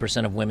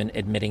 50% of women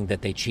admitting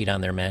that they cheat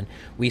on their men.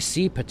 We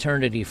see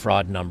paternity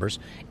fraud numbers,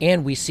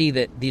 and we see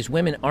that these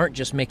women aren't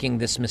just making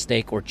this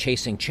mistake or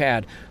chasing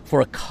Chad for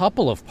a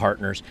couple of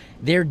partners.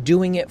 They're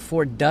doing it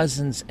for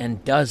dozens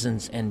and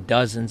dozens and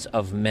dozens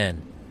of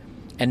men.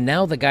 And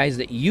now the guys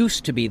that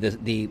used to be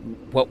the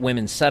what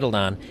women settled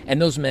on, and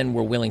those men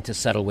were willing to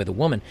settle with a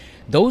woman,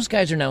 those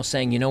guys are now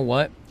saying, you know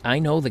what, I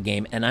know the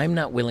game, and I'm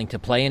not willing to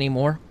play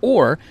anymore.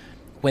 Or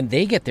when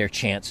they get their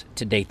chance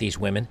to date these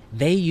women,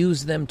 they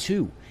use them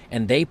too,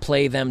 and they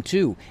play them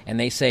too. And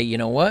they say, you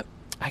know what,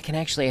 I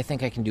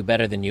think I can do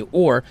better than you.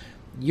 Or,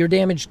 you're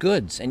damaged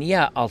goods, and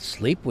yeah, I'll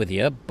sleep with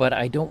you, but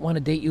I don't want to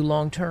date you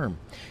long term.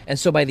 And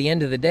so by the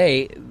end of the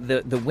day,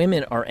 the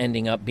women are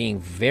ending up being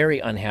very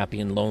unhappy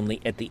and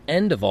lonely at the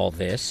end of all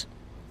this.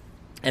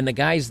 And the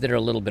guys that are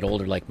a little bit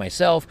older like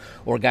myself,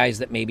 or guys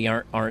that maybe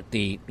aren't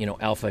the,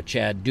 alpha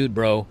Chad dude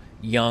bro,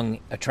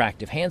 young,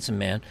 attractive, handsome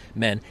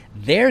men,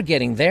 they're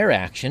getting their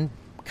action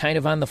kind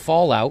of on the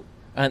fallout,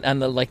 on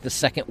the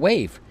second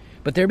wave.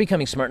 But they're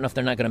becoming smart enough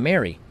they're not going to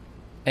marry.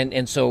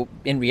 And so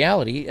in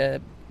reality,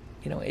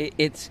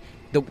 it's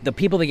the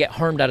people that get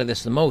harmed out of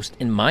this the most,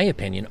 in my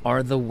opinion,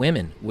 are the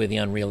women with the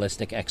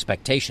unrealistic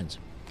expectations.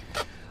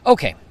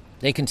 Okay,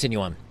 they continue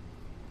on.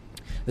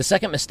 The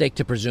second mistake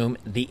to presume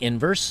the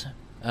inverse.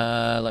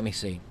 Let me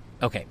see.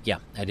 Okay, yeah,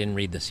 I didn't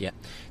read this yet.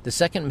 The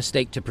second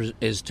mistake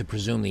is to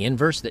presume the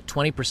inverse, that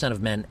 20%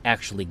 of men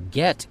actually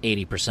get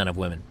 80% of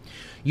women.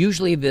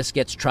 Usually this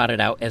gets trotted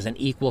out as an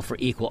equal for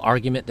equal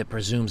argument that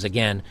presumes,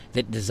 again,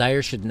 that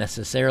desire should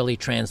necessarily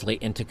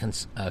translate into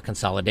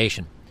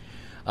consolidation.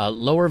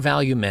 Lower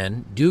value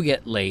men do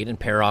get laid and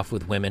pair off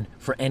with women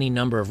for any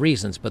number of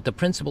reasons, but the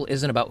principle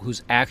isn't about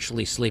who's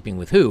actually sleeping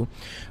with who.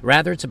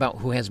 Rather, it's about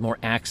who has more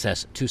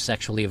access to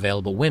sexually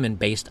available women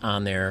based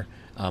on their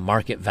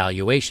market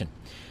valuation.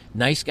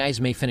 Nice guys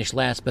may finish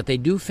last, but they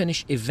do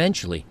finish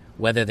eventually.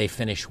 Whether they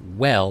finish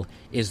well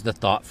is the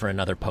thought for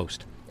another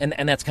post.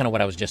 And that's kind of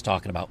what I was just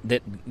talking about.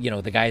 That,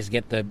 the guys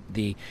get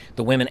the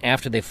women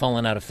after they've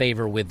fallen out of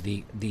favor with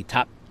the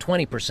top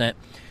 20%.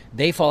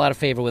 They fall out of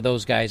favor with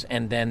those guys,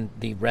 and then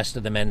the rest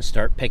of the men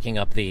start picking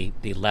up the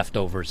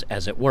leftovers,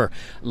 as it were.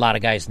 A lot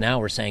of guys now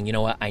are saying, you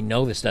know what, I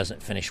know this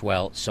doesn't finish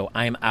well, so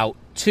I'm out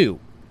too.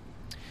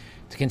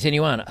 To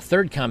continue on, a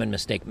third common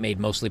mistake made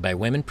mostly by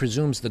women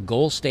presumes the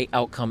goal state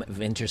outcome of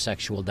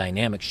intersexual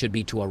dynamics should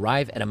be to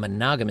arrive at a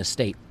monogamous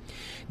state.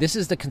 This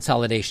is the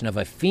consolidation of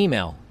a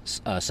female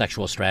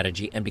sexual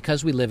strategy, and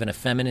because we live in a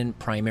feminine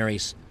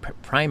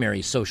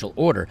primary social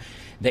order,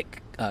 that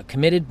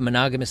committed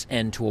monogamous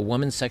end to a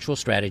woman's sexual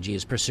strategy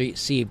is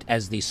perceived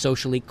as the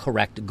socially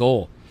correct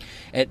goal.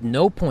 At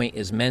no point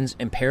is men's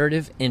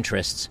imperative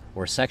interests,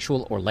 or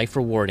sexual or life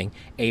rewarding,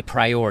 a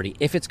priority,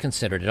 if it's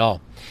considered at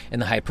all. In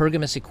the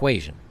hypergamous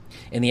equation,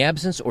 in the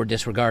absence or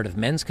disregard of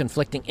men's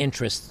conflicting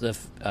interests, the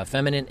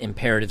feminine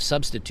imperative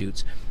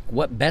substitutes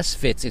what best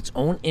fits its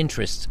own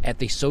interests at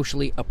the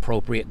socially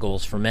appropriate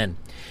goals for men.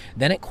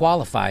 Then it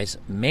qualifies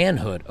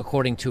manhood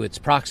according to its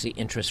proxy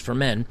interest for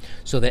men,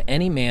 so that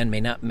any man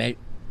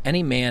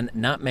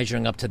not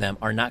measuring up to them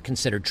are not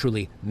considered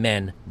truly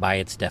men by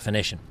its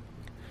definition.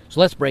 So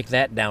let's break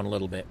that down a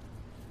little bit.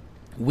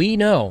 We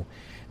know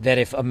that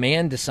if a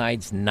man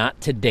decides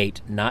not to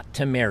date, not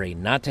to marry,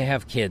 not to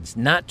have kids,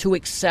 not to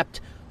accept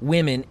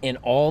women in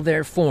all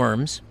their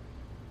forms,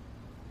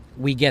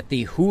 we get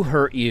the who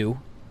hurt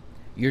you,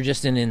 you're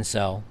just an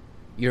incel,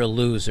 you're a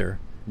loser,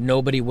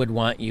 nobody would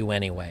want you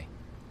anyway.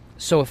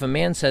 So if a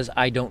man says,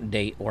 I don't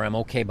date, or I'm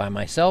okay by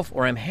myself,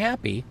 or I'm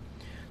happy,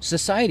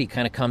 society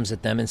kind of comes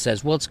at them and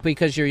says, well, it's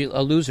because you're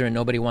a loser and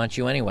nobody wants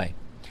you anyway.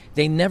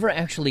 They never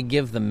actually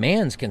give the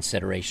man's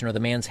consideration or the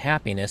man's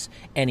happiness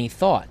any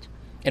thought.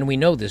 And we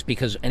know this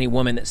because any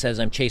woman that says,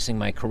 I'm chasing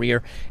my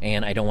career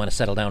and I don't want to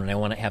settle down and I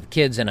want to have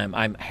kids and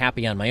I'm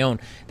happy on my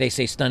own, they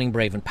say stunning,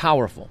 brave, and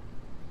powerful.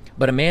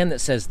 But a man that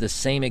says the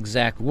same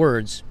exact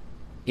words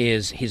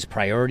is his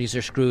priorities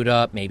are screwed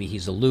up, maybe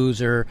he's a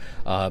loser,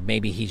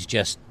 maybe he's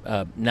just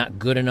not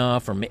good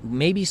enough, or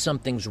maybe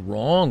something's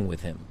wrong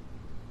with him.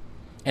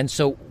 And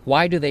so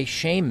why do they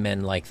shame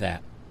men like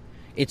that?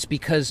 It's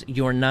because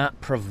you're not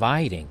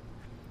providing.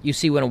 You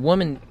see, when a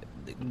woman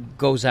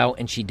goes out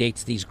and she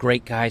dates these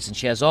great guys and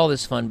she has all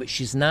this fun, but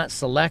she's not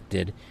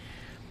selected,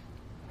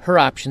 her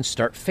options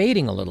start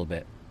fading a little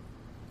bit.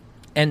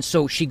 And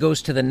so she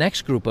goes to the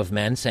next group of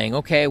men saying,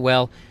 okay,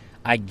 well,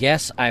 I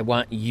guess I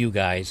want you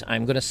guys.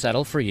 I'm going to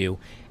settle for you.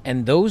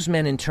 And those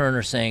men in turn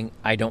are saying,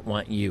 I don't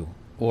want you,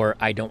 or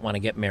I don't want to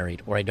get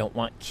married, or I don't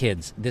want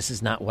kids. This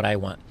is not what I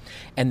want.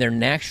 And their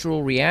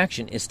natural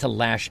reaction is to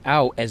lash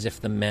out as if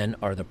the men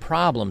are the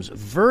problems,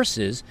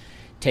 versus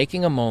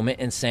taking a moment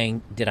and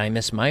saying, did I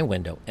miss my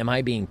window? Am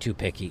I being too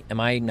picky? Am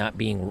I not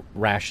being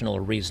rational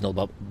or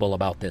reasonable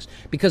about this?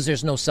 Because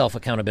there's no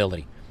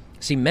self-accountability.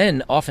 See,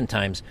 men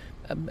oftentimes,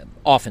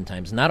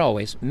 not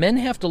always, men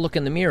have to look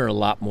in the mirror a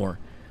lot more,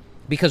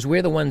 because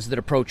we're the ones that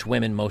approach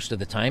women most of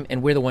the time,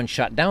 and we're the ones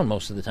shot down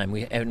most of the time.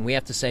 We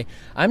have to say,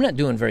 I'm not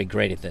doing very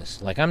great at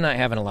this. Like, I'm not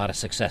having a lot of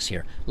success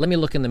here. Let me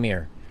look in the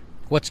mirror.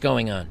 What's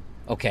going on?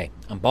 Okay,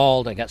 I'm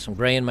bald. I got some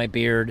gray in my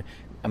beard.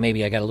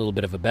 Maybe I got a little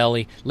bit of a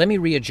belly. Let me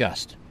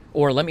readjust,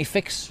 or let me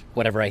fix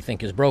whatever I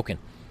think is broken.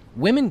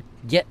 Women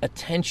get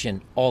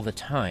attention all the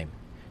time.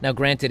 Now,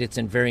 granted, it's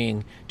in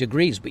varying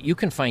degrees, but you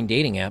can find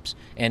dating apps,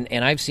 and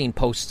I've seen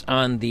posts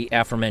on the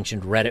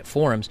aforementioned Reddit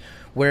forums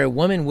where a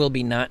woman will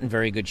be not in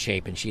very good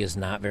shape, and she is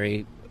not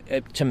very,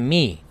 to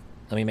me,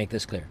 let me make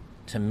this clear,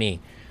 to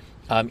me,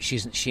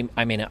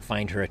 I may not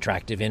find her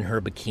attractive in her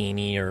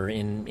bikini or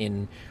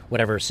in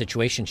whatever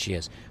situation she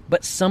is,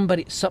 but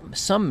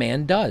some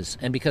man does,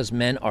 and because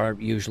men are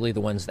usually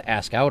the ones that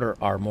ask out or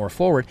are more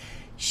forward,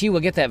 she will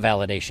get that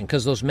validation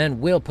because those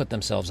men will put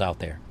themselves out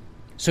there.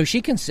 So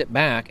she can sit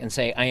back and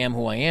say, I am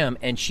who I am,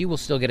 and she will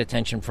still get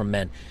attention from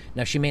men.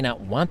 Now, she may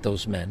not want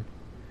those men,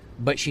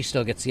 but she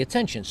still gets the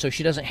attention. So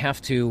she doesn't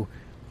have to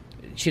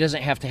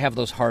have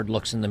those hard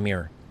looks in the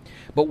mirror.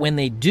 But when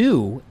they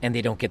do, and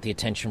they don't get the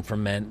attention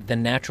from men, the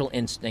natural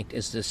instinct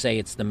is to say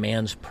it's the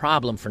man's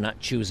problem for not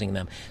choosing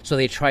them. So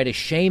they try to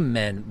shame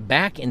men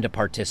back into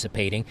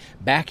participating,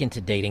 back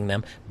into dating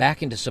them,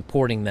 back into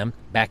supporting them,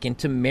 back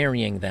into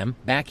marrying them,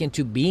 back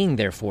into being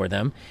there for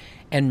them.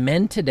 And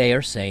men today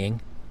are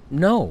saying,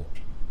 no,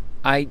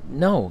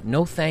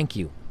 thank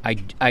you.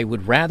 I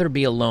would rather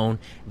be alone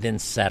than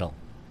settle.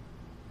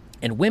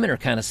 And women are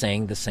kind of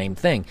saying the same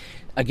thing.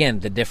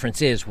 Again, the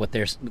difference is what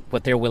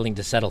they're willing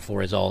to settle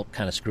for is all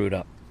kind of screwed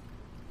up.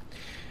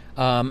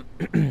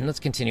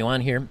 Let's continue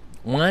on here.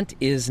 Want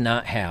is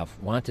not have.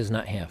 Want is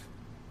not have.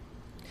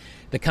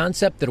 The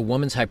concept that a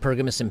woman's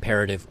hypergamous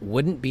imperative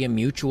wouldn't be a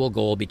mutual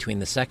goal between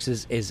the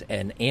sexes is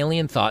an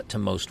alien thought to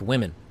most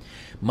women.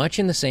 Much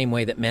in the same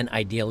way that men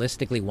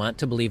idealistically want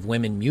to believe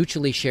women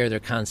mutually share their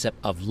concept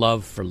of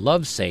love for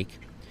love's sake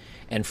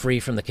and free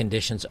from the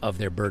conditions of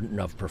their burden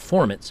of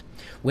performance,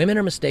 women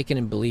are mistaken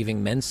in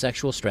believing men's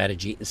sexual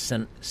strategy is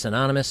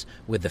synonymous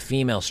with the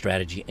female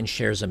strategy and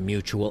shares a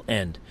mutual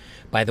end.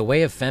 By the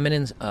way of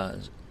feminine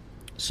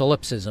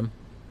solipsism,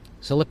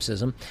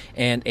 solipsism,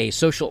 and a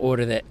social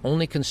order that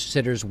only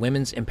considers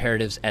women's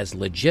imperatives as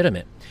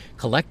legitimate.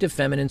 Collective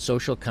feminine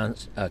social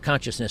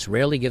consciousness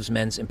rarely gives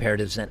men's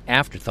imperatives an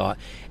afterthought,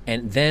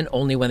 and then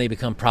only when they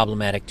become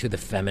problematic to the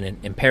feminine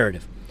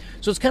imperative.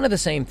 So it's kind of the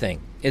same thing,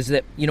 is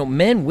that,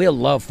 men will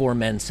love for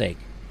men's sake.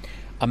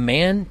 A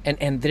man,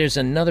 and there's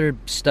another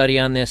study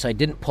on this, I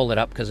didn't pull it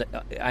up because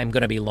I'm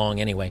going to be long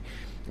anyway,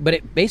 but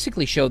it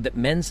basically showed that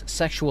men's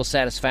sexual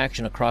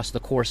satisfaction across the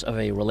course of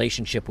a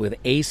relationship with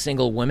a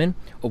single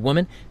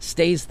woman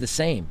stays the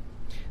same.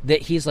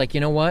 That he's like,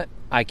 you know what?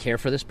 I care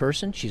for this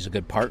person. She's a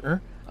good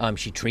partner.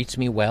 She treats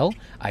me well.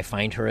 I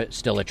find her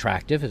still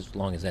attractive, as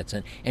long as that's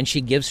in. And she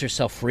gives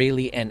herself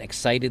freely and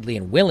excitedly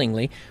and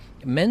willingly.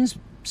 Men's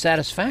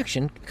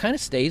satisfaction kind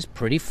of stays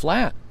pretty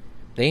flat.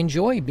 They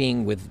enjoy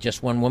being with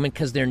just one woman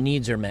because their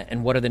needs are met.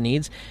 And what are the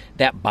needs?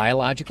 That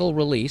biological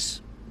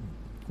release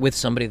with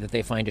somebody that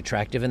they find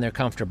attractive and they're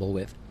comfortable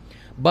with.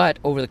 But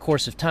over the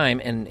course of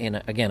time,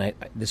 and again,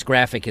 this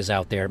graphic is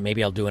out there.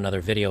 Maybe I'll do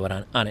another video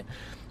on it.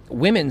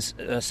 Women's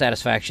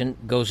satisfaction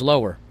goes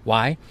lower.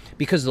 Why?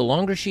 Because the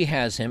longer she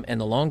has him and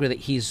the longer that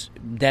he's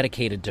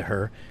dedicated to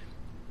her,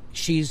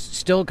 she's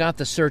still got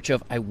the search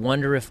of, I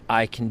wonder if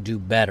I can do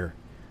better.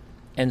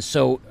 And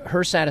so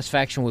her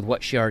satisfaction with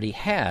what she already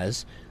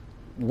has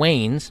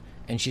wanes,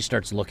 and she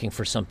starts looking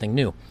for something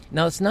new.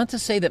 Now, it's not to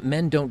say that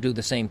men don't do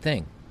the same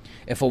thing.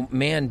 If a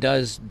man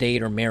does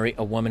date or marry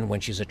a woman when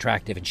she's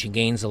attractive and she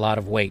gains a lot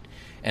of weight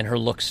and her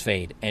looks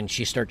fade and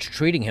she starts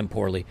treating him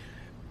poorly,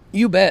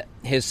 you bet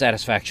his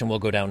satisfaction will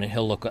go down and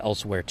he'll look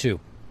elsewhere too.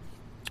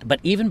 But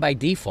even by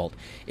default,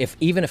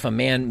 even if a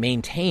man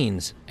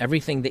maintains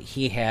everything that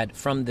he had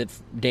from the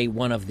day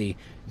one of the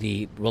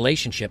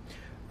relationship,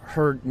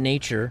 her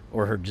nature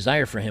or her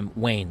desire for him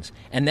wanes.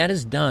 And that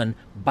is done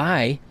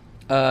by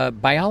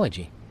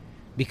biology.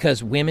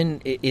 Because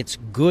women, it's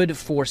good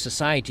for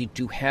society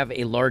to have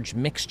a large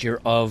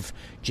mixture of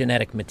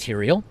genetic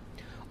material.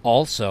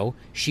 Also,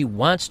 she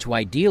wants to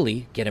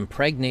ideally get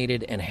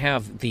impregnated and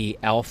have the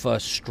alpha,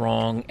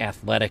 strong,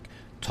 athletic,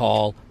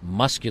 tall,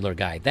 muscular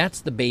guy. That's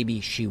the baby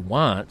she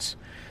wants.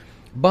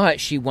 But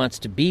she wants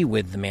to be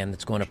with the man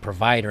that's going to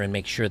provide her and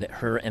make sure that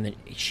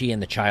she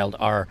and the child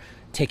are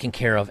taken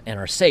care of and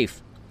are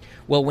safe.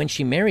 Well, when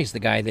she marries the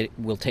guy that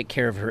will take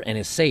care of her and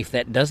is safe,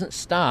 that doesn't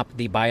stop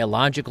the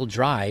biological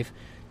drive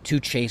to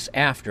chase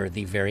after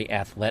the very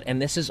athlete.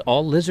 And this is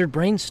all lizard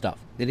brain stuff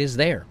that is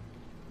there.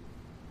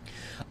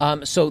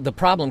 So the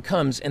problem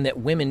comes in that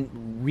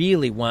women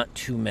really want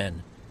two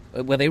men.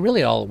 Well, they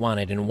really all want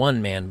it in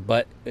one man,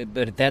 but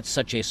that's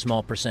such a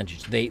small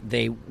percentage.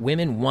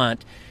 Women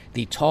want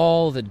the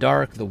tall, the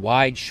dark, the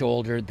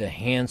wide-shouldered, the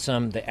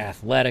handsome, the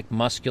athletic,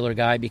 muscular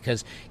guy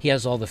because he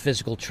has all the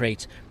physical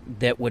traits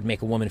that would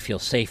make a woman feel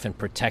safe and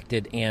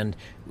protected, and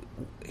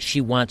she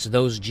wants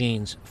those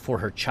genes for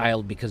her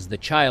child because the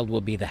child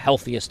will be the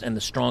healthiest and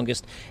the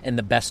strongest and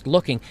the best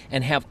looking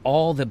and have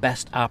all the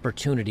best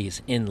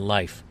opportunities in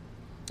life.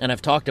 And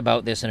I've talked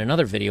about this in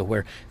another video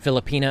where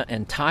Filipina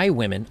and Thai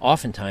women,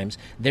 oftentimes,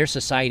 their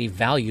society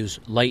values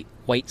light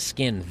white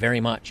skin very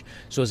much.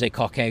 So as a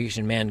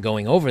Caucasian man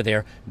going over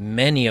there,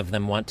 many of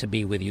them want to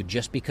be with you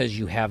just because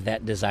you have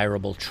that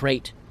desirable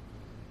trait.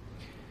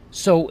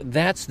 So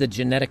that's the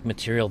genetic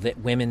material that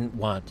women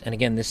want. And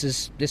again, this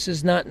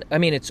is not,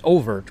 it's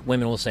overt.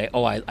 Women will say,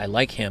 oh, I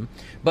like him.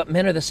 But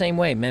men are the same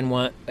way. Men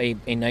want a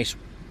nice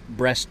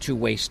breast to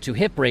waist to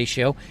hip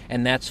ratio,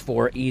 and that's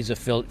for ease of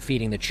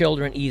feeding the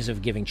children, ease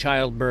of giving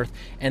childbirth,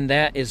 and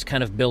that is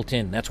kind of built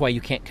in. That's why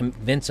you can't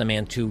convince a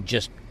man to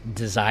just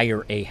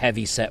desire a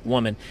heavy-set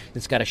woman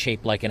that's got a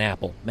shape like an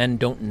apple. Men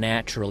don't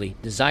naturally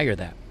desire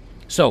that.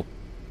 So,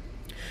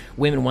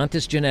 women want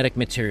this genetic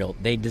material.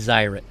 They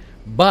desire it.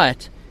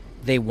 But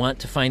they want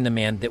to find the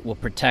man that will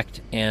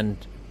protect and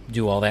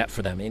do all that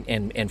for them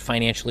and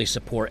financially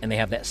support, and they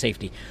have that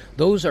safety.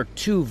 Those are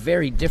two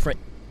very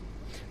different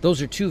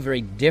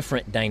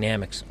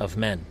dynamics of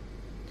men.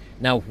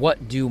 Now,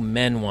 what do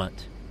men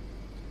want?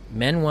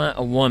 Men want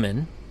a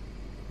woman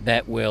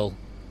that will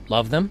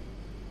love them,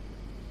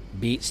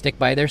 stick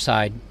by their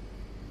side,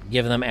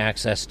 give them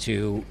access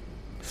to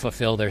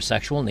fulfill their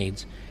sexual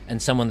needs,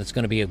 and someone that's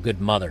going to be a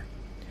good mother.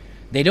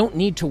 They don't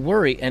need to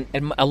worry, and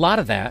a lot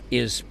of that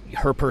is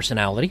her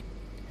personality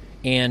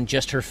and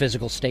just her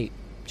physical state,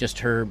 just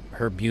her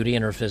beauty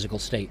and her physical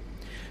state.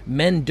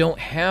 Men don't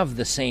have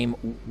the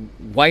same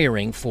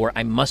wiring for,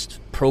 I must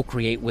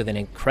procreate with an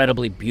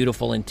incredibly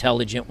beautiful,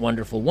 intelligent,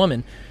 wonderful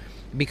woman,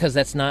 because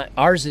that's not,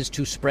 ours is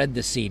to spread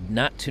the seed,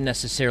 not to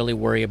necessarily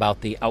worry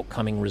about the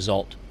outcoming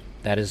result.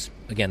 That is,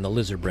 again, the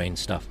lizard brain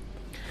stuff.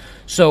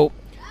 So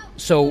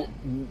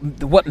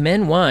what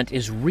men want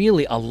is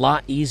really a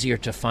lot easier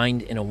to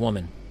find in a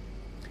woman,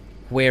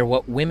 where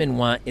what women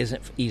want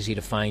isn't easy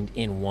to find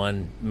in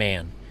one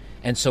man.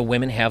 And so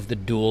women have the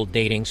dual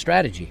dating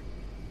strategy.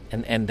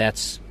 And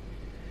that's,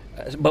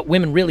 but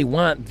women really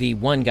want the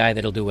one guy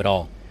that'll do it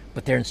all.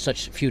 But they're in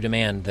such few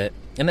demand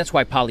and that's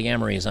why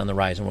polyamory is on the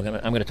rise, and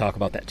I'm going to talk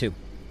about that too.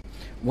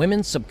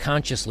 Women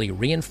subconsciously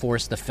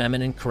reinforce the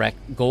feminine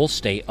correct goal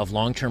state of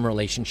long-term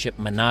relationship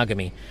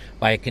monogamy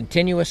by a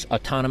continuous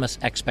autonomous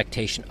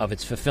expectation of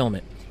its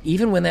fulfillment,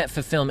 even when that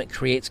fulfillment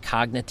creates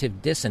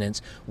cognitive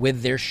dissonance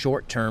with their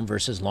short-term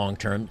versus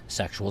long-term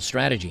sexual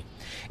strategy.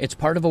 It's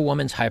part of a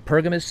woman's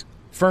hypergamous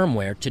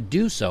firmware to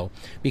do so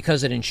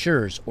because it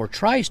ensures, or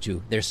tries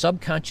to, their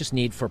subconscious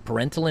need for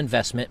parental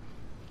investment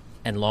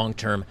and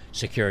long-term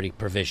security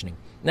provisioning.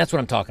 And that's what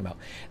I'm talking about.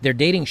 They're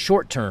dating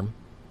short-term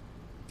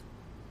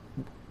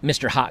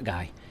Mr. Hot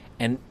Guy,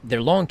 and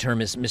their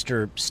long-term is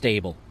Mr.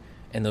 Stable,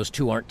 and those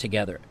two aren't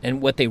together.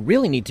 And what they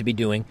really need to be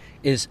doing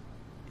is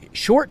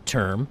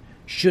short-term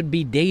should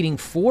be dating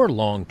for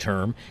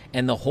long-term,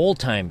 and the whole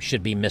time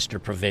should be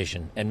Mr.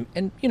 Provision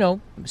and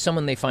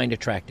someone they find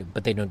attractive,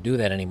 but they don't do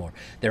that anymore.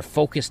 They're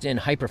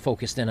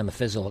hyper-focused in on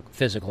the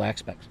physical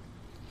aspects.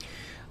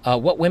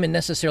 What women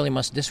necessarily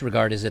must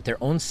disregard is that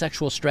their own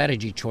sexual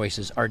strategy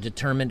choices are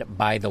determined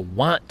by the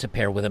want to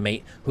pair with a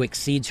mate who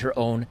exceeds her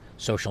own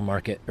social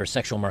market or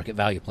sexual market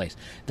value place.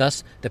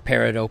 Thus, the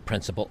Pareto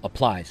principle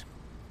applies.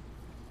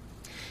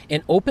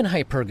 In open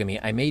hypergamy,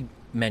 I made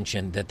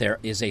mention that there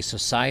is a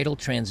societal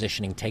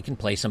transitioning taking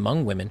place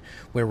among women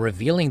where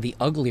revealing the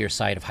uglier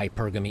side of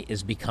hypergamy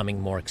is becoming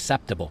more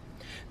acceptable.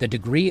 The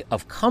degree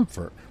of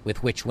comfort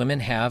with which women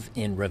have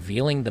in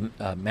revealing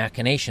the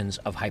machinations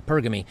of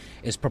hypergamy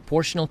is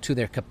proportional to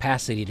their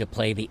capacity to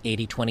play the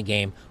 80-20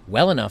 game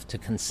well enough to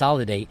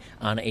consolidate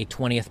on a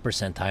 20th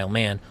percentile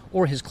man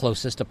or his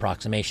closest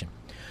approximation.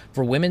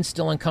 For women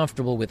still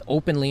uncomfortable with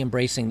openly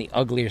embracing the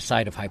uglier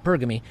side of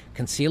hypergamy,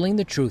 concealing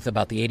the truth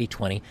about the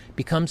 80-20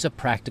 becomes a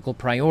practical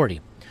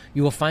priority.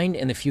 You will find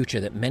in the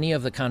future that many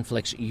of the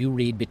conflicts you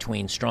read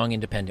between strong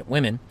independent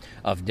women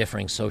of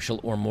differing social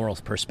or moral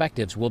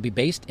perspectives will be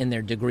based in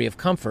their degree of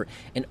comfort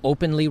in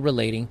openly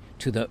relating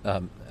to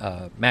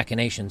the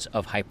machinations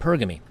of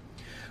hypergamy.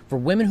 For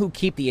women who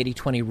keep the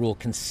 80-20 rule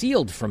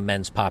concealed from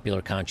men's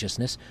popular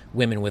consciousness,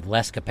 women with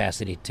less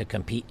capacity to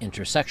compete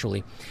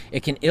intersexually,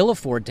 it can ill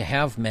afford to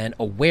have men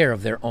aware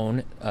of their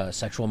own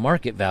sexual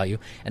market value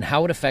and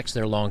how it affects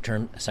their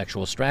long-term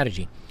sexual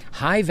strategy.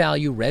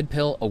 High-value red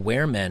pill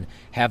aware men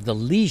have the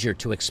leisure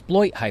to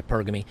exploit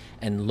hypergamy,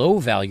 and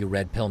low-value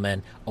red pill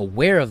men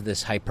aware of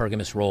this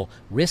hypergamous role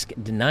risk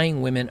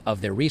denying women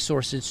of their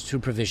resources to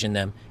provision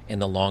them in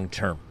the long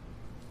term.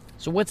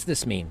 So what's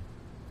this mean?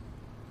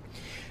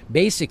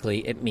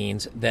 Basically, it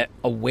means that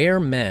aware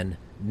men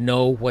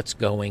know what's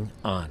going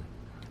on.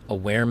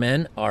 Aware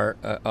men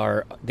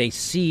they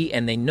see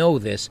and they know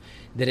this,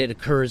 that it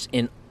occurs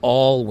in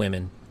all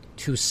women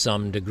to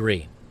some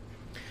degree.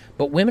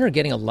 But women are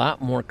getting a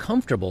lot more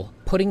comfortable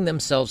putting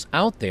themselves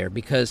out there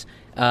because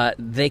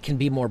they can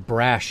be more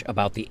brash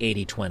about the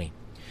 80-20.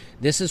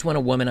 This is when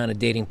a woman on a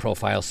dating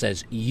profile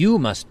says, you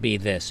must be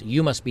this,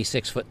 you must be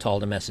 6 foot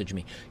tall to message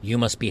me, you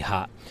must be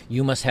hot,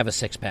 you must have a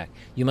six-pack,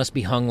 you must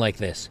be hung like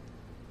this.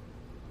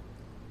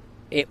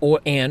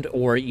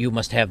 Or you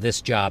must have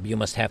this job,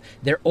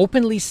 they're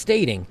openly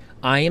stating,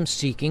 I am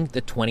seeking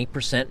the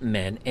 20%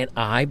 men and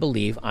I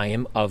believe I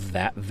am of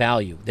that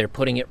value. They're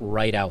putting it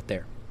right out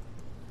there.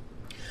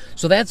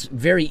 So that's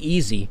very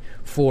easy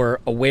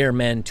for aware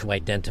men to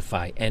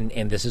identify, and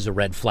this is a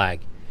red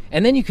flag.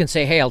 And then you can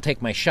say, hey, I'll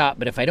take my shot,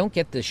 but if I don't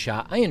get this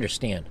shot, I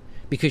understand,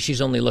 because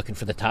she's only looking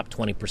for the top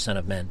 20%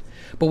 of men.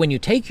 But when you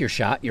take your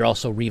shot, you're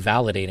also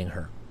revalidating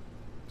her.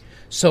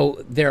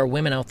 So there are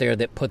women out there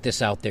that put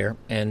this out there,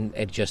 and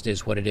it just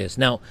is what it is.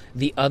 Now,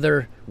 the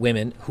other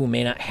women who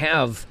may not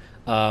have,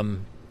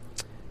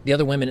 the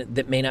other women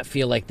that may not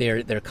feel like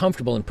they're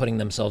comfortable in putting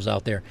themselves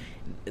out there,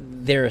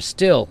 there are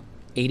still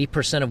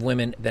 80% of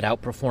women that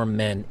outperform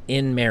men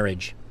in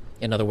marriage.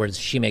 In other words,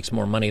 she makes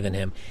more money than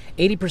him.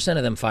 80%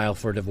 of them file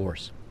for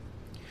divorce.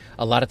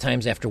 A lot of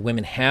times after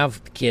women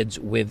have kids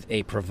with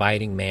a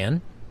providing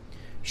man,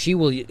 she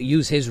will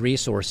use his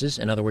resources.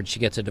 In other words, she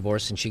gets a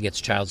divorce and she gets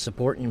child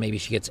support and maybe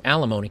she gets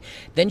alimony.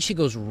 Then she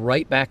goes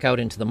right back out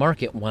into the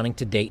market wanting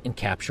to date and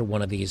capture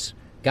one of these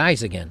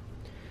guys again.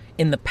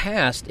 In the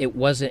past, it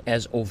wasn't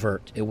as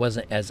overt. It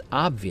wasn't as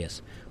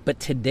obvious. But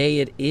today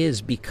it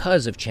is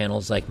because of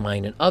channels like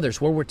mine and others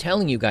where we're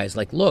telling you guys,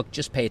 like, look,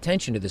 just pay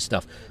attention to this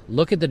stuff.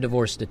 Look at the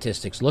divorce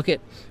statistics. Look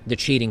at the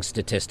cheating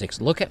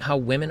statistics. Look at how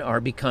women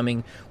are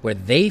becoming where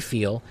they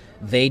feel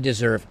they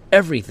deserve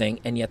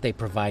everything and yet they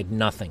provide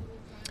nothing.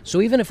 So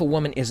even if a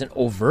woman isn't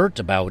overt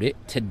about it,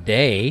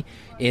 today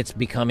it's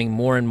becoming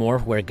more and more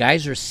where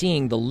guys are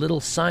seeing the little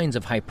signs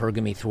of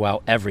hypergamy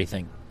throughout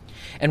everything.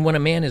 And when a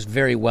man is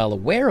very well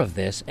aware of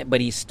this,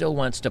 but he still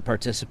wants to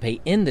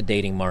participate in the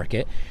dating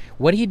market,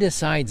 what he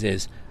decides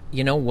is,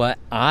 you know what,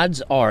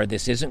 odds are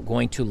this isn't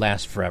going to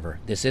last forever.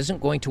 This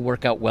isn't going to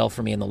work out well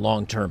for me in the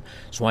long term.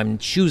 So I'm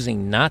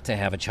choosing not to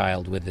have a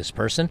child with this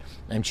person.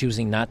 I'm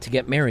choosing not to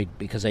get married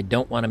because I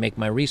don't want to make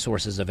my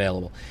resources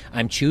available.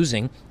 I'm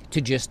choosing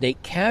to just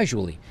date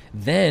casually.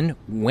 Then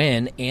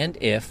when and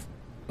if,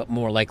 but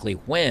more likely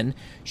when,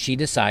 she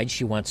decides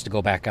she wants to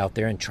go back out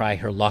there and try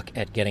her luck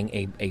at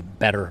getting a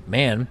better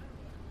man,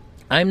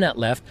 I'm not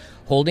left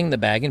holding the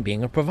bag and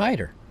being a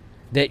provider.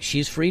 that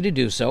she's free to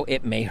do so.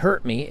 It may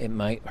hurt me. It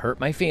might hurt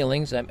my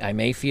feelings. I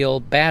may feel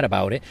bad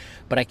about it,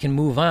 but I can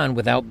move on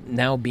without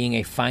now being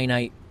a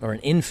finite or an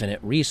infinite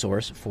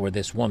resource for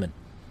this woman.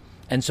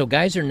 And so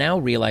guys are now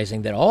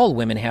realizing that all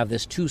women have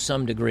this to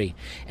some degree.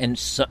 And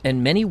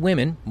many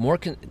women,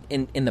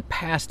 in the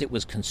past it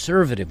was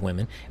conservative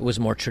women, it was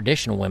more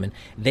traditional women,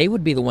 they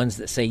would be the ones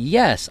that say,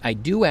 yes, I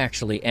do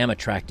actually am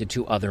attracted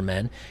to other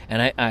men,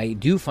 and I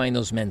do find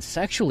those men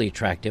sexually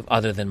attractive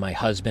other than my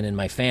husband and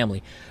my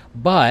family.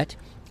 But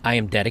I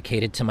am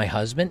dedicated to my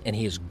husband, and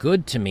he is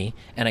good to me,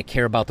 and I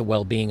care about the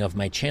well-being of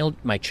my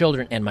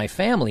children and my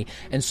family.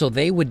 And so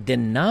they would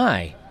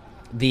deny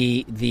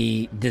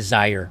the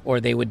desire,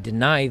 or they would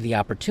deny the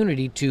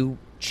opportunity to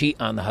cheat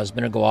on the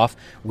husband or go off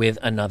with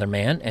another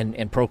man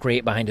and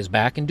procreate behind his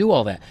back and do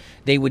all that.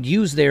 They would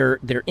use their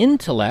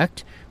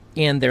intellect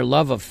and their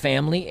love of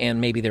family and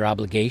maybe their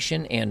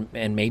obligation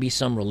and maybe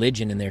some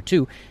religion in there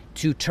too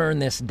to turn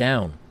this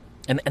down.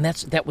 And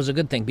that was a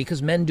good thing,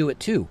 because men do it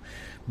too.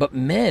 But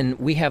men,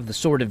 we have the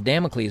sword of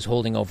Damocles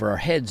holding over our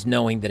heads,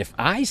 knowing that if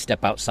I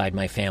step outside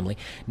my family,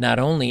 not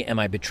only am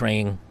I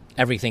betraying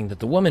everything that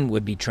the woman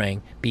would be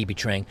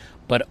betraying,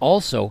 but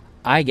also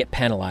I get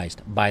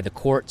penalized by the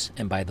courts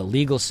and by the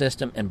legal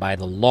system and by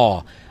the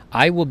law.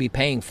 I will be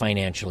paying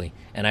financially,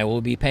 and I will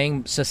be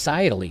paying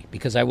societally,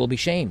 because I will be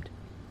shamed.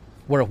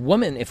 Where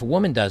if a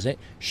woman does it,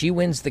 she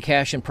wins the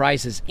cash and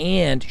prizes,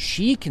 and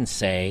she can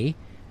say,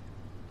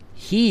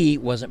 he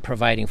wasn't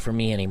providing for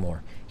me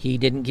anymore. He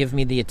didn't give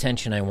me the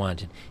attention I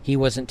wanted. He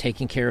wasn't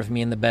taking care of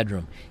me in the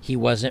bedroom. He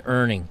wasn't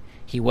earning.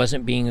 He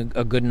wasn't being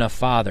a good enough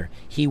father.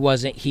 He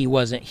wasn't.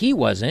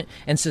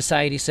 And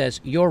society says,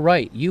 you're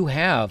right, you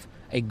have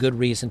a good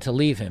reason to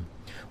leave him.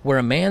 Where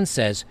a man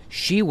says,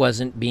 she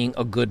wasn't being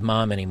a good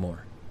mom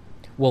anymore.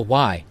 Well,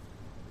 why?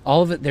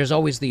 All of it, there's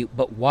always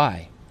but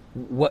why?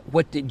 What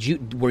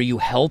were you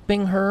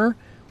helping her?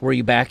 Were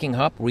you backing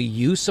up? Were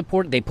you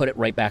supporting? They put it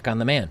right back on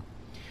the man.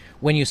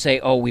 When you say,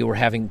 oh, we were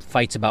having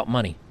fights about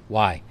money.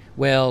 Why?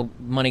 Well,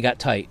 money got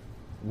tight.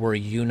 Were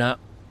you not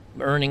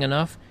earning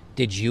enough?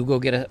 Did you go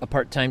get a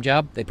part-time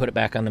job? They put it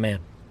back on the man.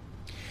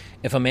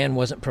 If a man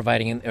wasn't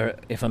providing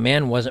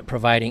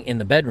in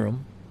the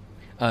bedroom,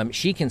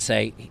 she can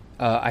say,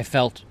 I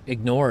felt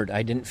ignored.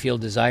 I didn't feel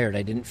desired.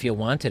 I didn't feel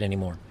wanted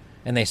anymore.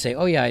 And they say,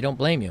 oh yeah, I don't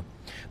blame you.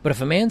 But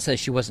if a man says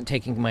she wasn't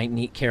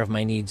taking care of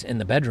my needs in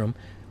the bedroom,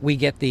 we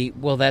get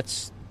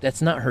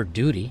that's not her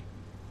duty.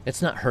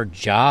 It's not her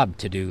job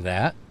to do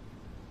that.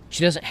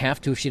 She doesn't have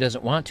to if she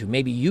doesn't want to.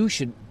 Maybe you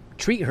should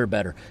treat her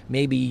better.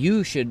 Maybe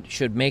you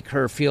should make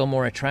her feel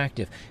more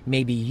attractive.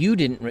 Maybe you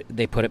didn't.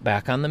 They put it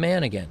back on the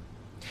man again.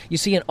 You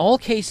see, in all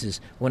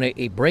cases, when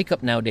a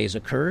breakup nowadays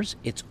occurs,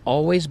 it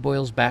always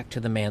boils back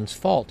to the man's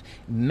fault.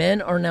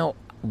 Men are now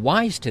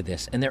wise to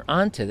this, and they're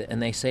onto it,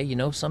 and they say, you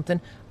know something,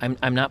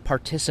 I'm not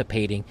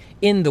participating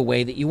in the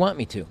way that you want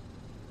me to.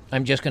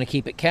 I'm just going to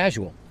keep it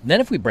casual.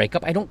 Then if we break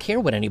up, I don't care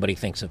what anybody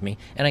thinks of me,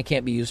 and I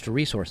can't be used for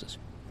resources.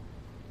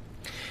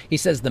 He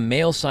says the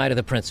male side of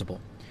the principle.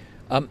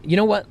 You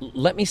know what?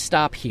 Let me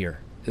stop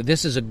here.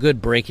 This is a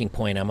good breaking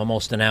point. I'm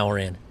almost an hour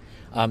in.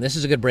 This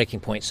is a good breaking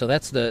point. So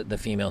that's the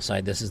female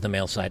side. This is the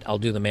male side. I'll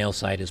do the male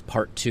side as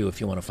part 2 if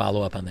you want to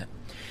follow up on that.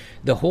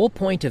 The whole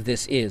point of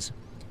this is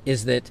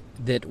that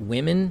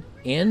women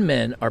and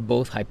men are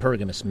both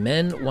hypergamous.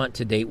 Men want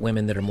to date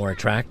women that are more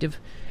attractive,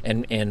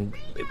 and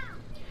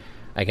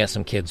I got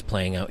some kids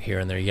playing out here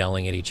and they're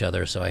yelling at each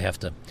other, so I have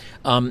to.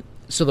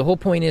 So the whole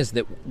point is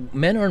that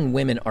men and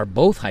women are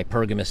both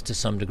hypergamous to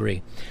some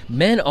degree.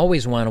 Men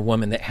always want a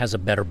woman that has a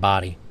better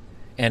body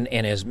and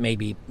is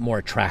maybe more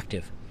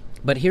attractive.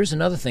 But here's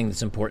another thing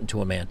that's important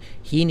to a man.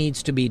 He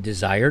needs to be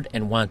desired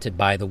and wanted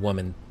by the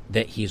woman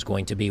that he's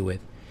going to be with.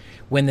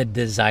 When the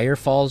desire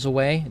falls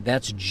away,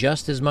 that's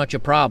just as much a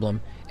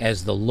problem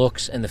as the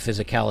looks and the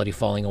physicality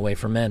falling away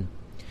for men.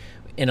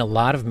 In a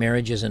lot of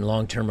marriages and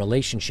long-term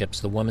relationships,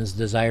 the woman's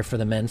desire for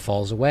the men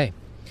falls away.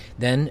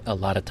 Then, a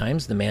lot of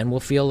times, the man will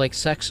feel like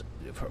sex,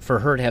 for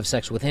her to have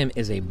sex with him,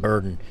 is a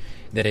burden,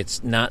 that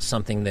it's not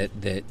something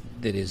that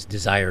is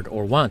desired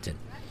or wanted.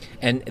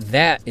 And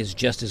that is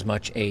just as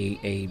much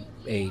a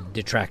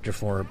detractor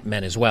for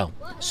men as well.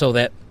 So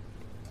that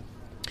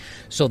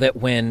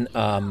when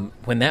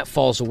that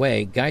falls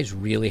away, guys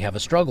really have a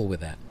struggle with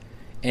that.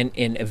 And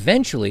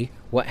eventually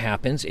what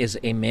happens is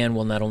a man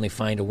will not only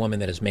find a woman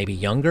that is maybe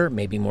younger,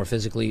 maybe more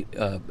physically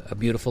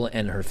beautiful,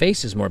 and her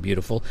face is more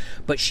beautiful,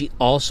 but she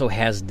also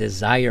has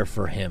desire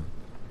for him.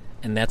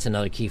 And that's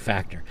another key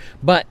factor.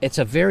 But it's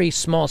a very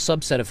small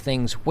subset of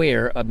things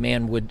where a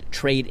man would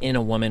trade in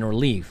a woman or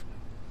leave.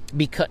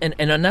 And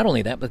not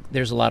only that, but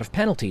there's a lot of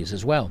penalties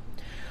as well.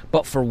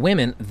 But for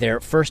women, there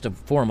first and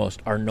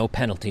foremost are no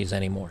penalties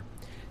anymore.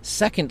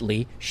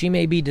 Secondly, she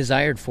may be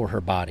desired for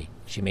her body.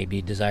 She may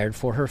be desired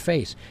for her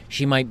face.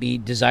 She might be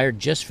desired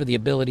just for the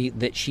ability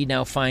that she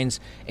now finds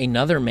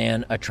another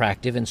man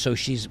attractive, and so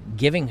she's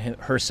giving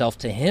herself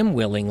to him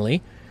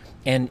willingly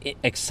and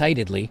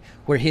excitedly,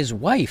 where his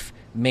wife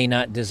may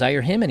not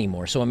desire him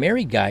anymore. So a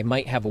married guy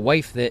might have a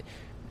wife that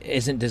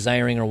isn't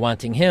desiring or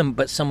wanting him,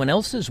 but someone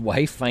else's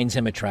wife finds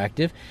him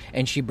attractive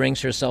and she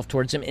brings herself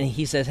towards him and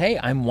he says, hey,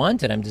 I'm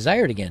wanted, I'm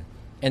desired again.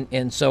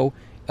 And so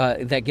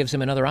that gives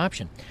him another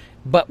option.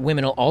 But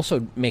women will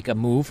also make a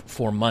move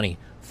for money,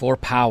 for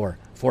power,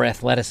 for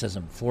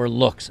athleticism, for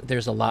looks.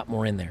 There's a lot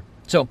more in there.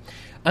 So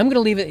I'm going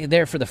to leave it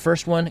there for the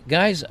first one.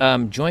 Guys,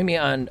 join me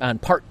on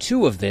part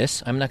 2 of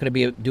this. I'm not going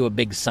to do a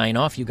big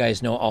sign-off. You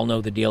guys all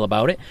know the deal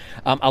about it.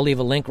 I'll leave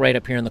a link right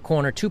up here in the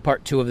corner to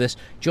part 2 of this.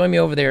 Join me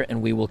over there,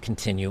 and we will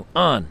continue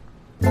on.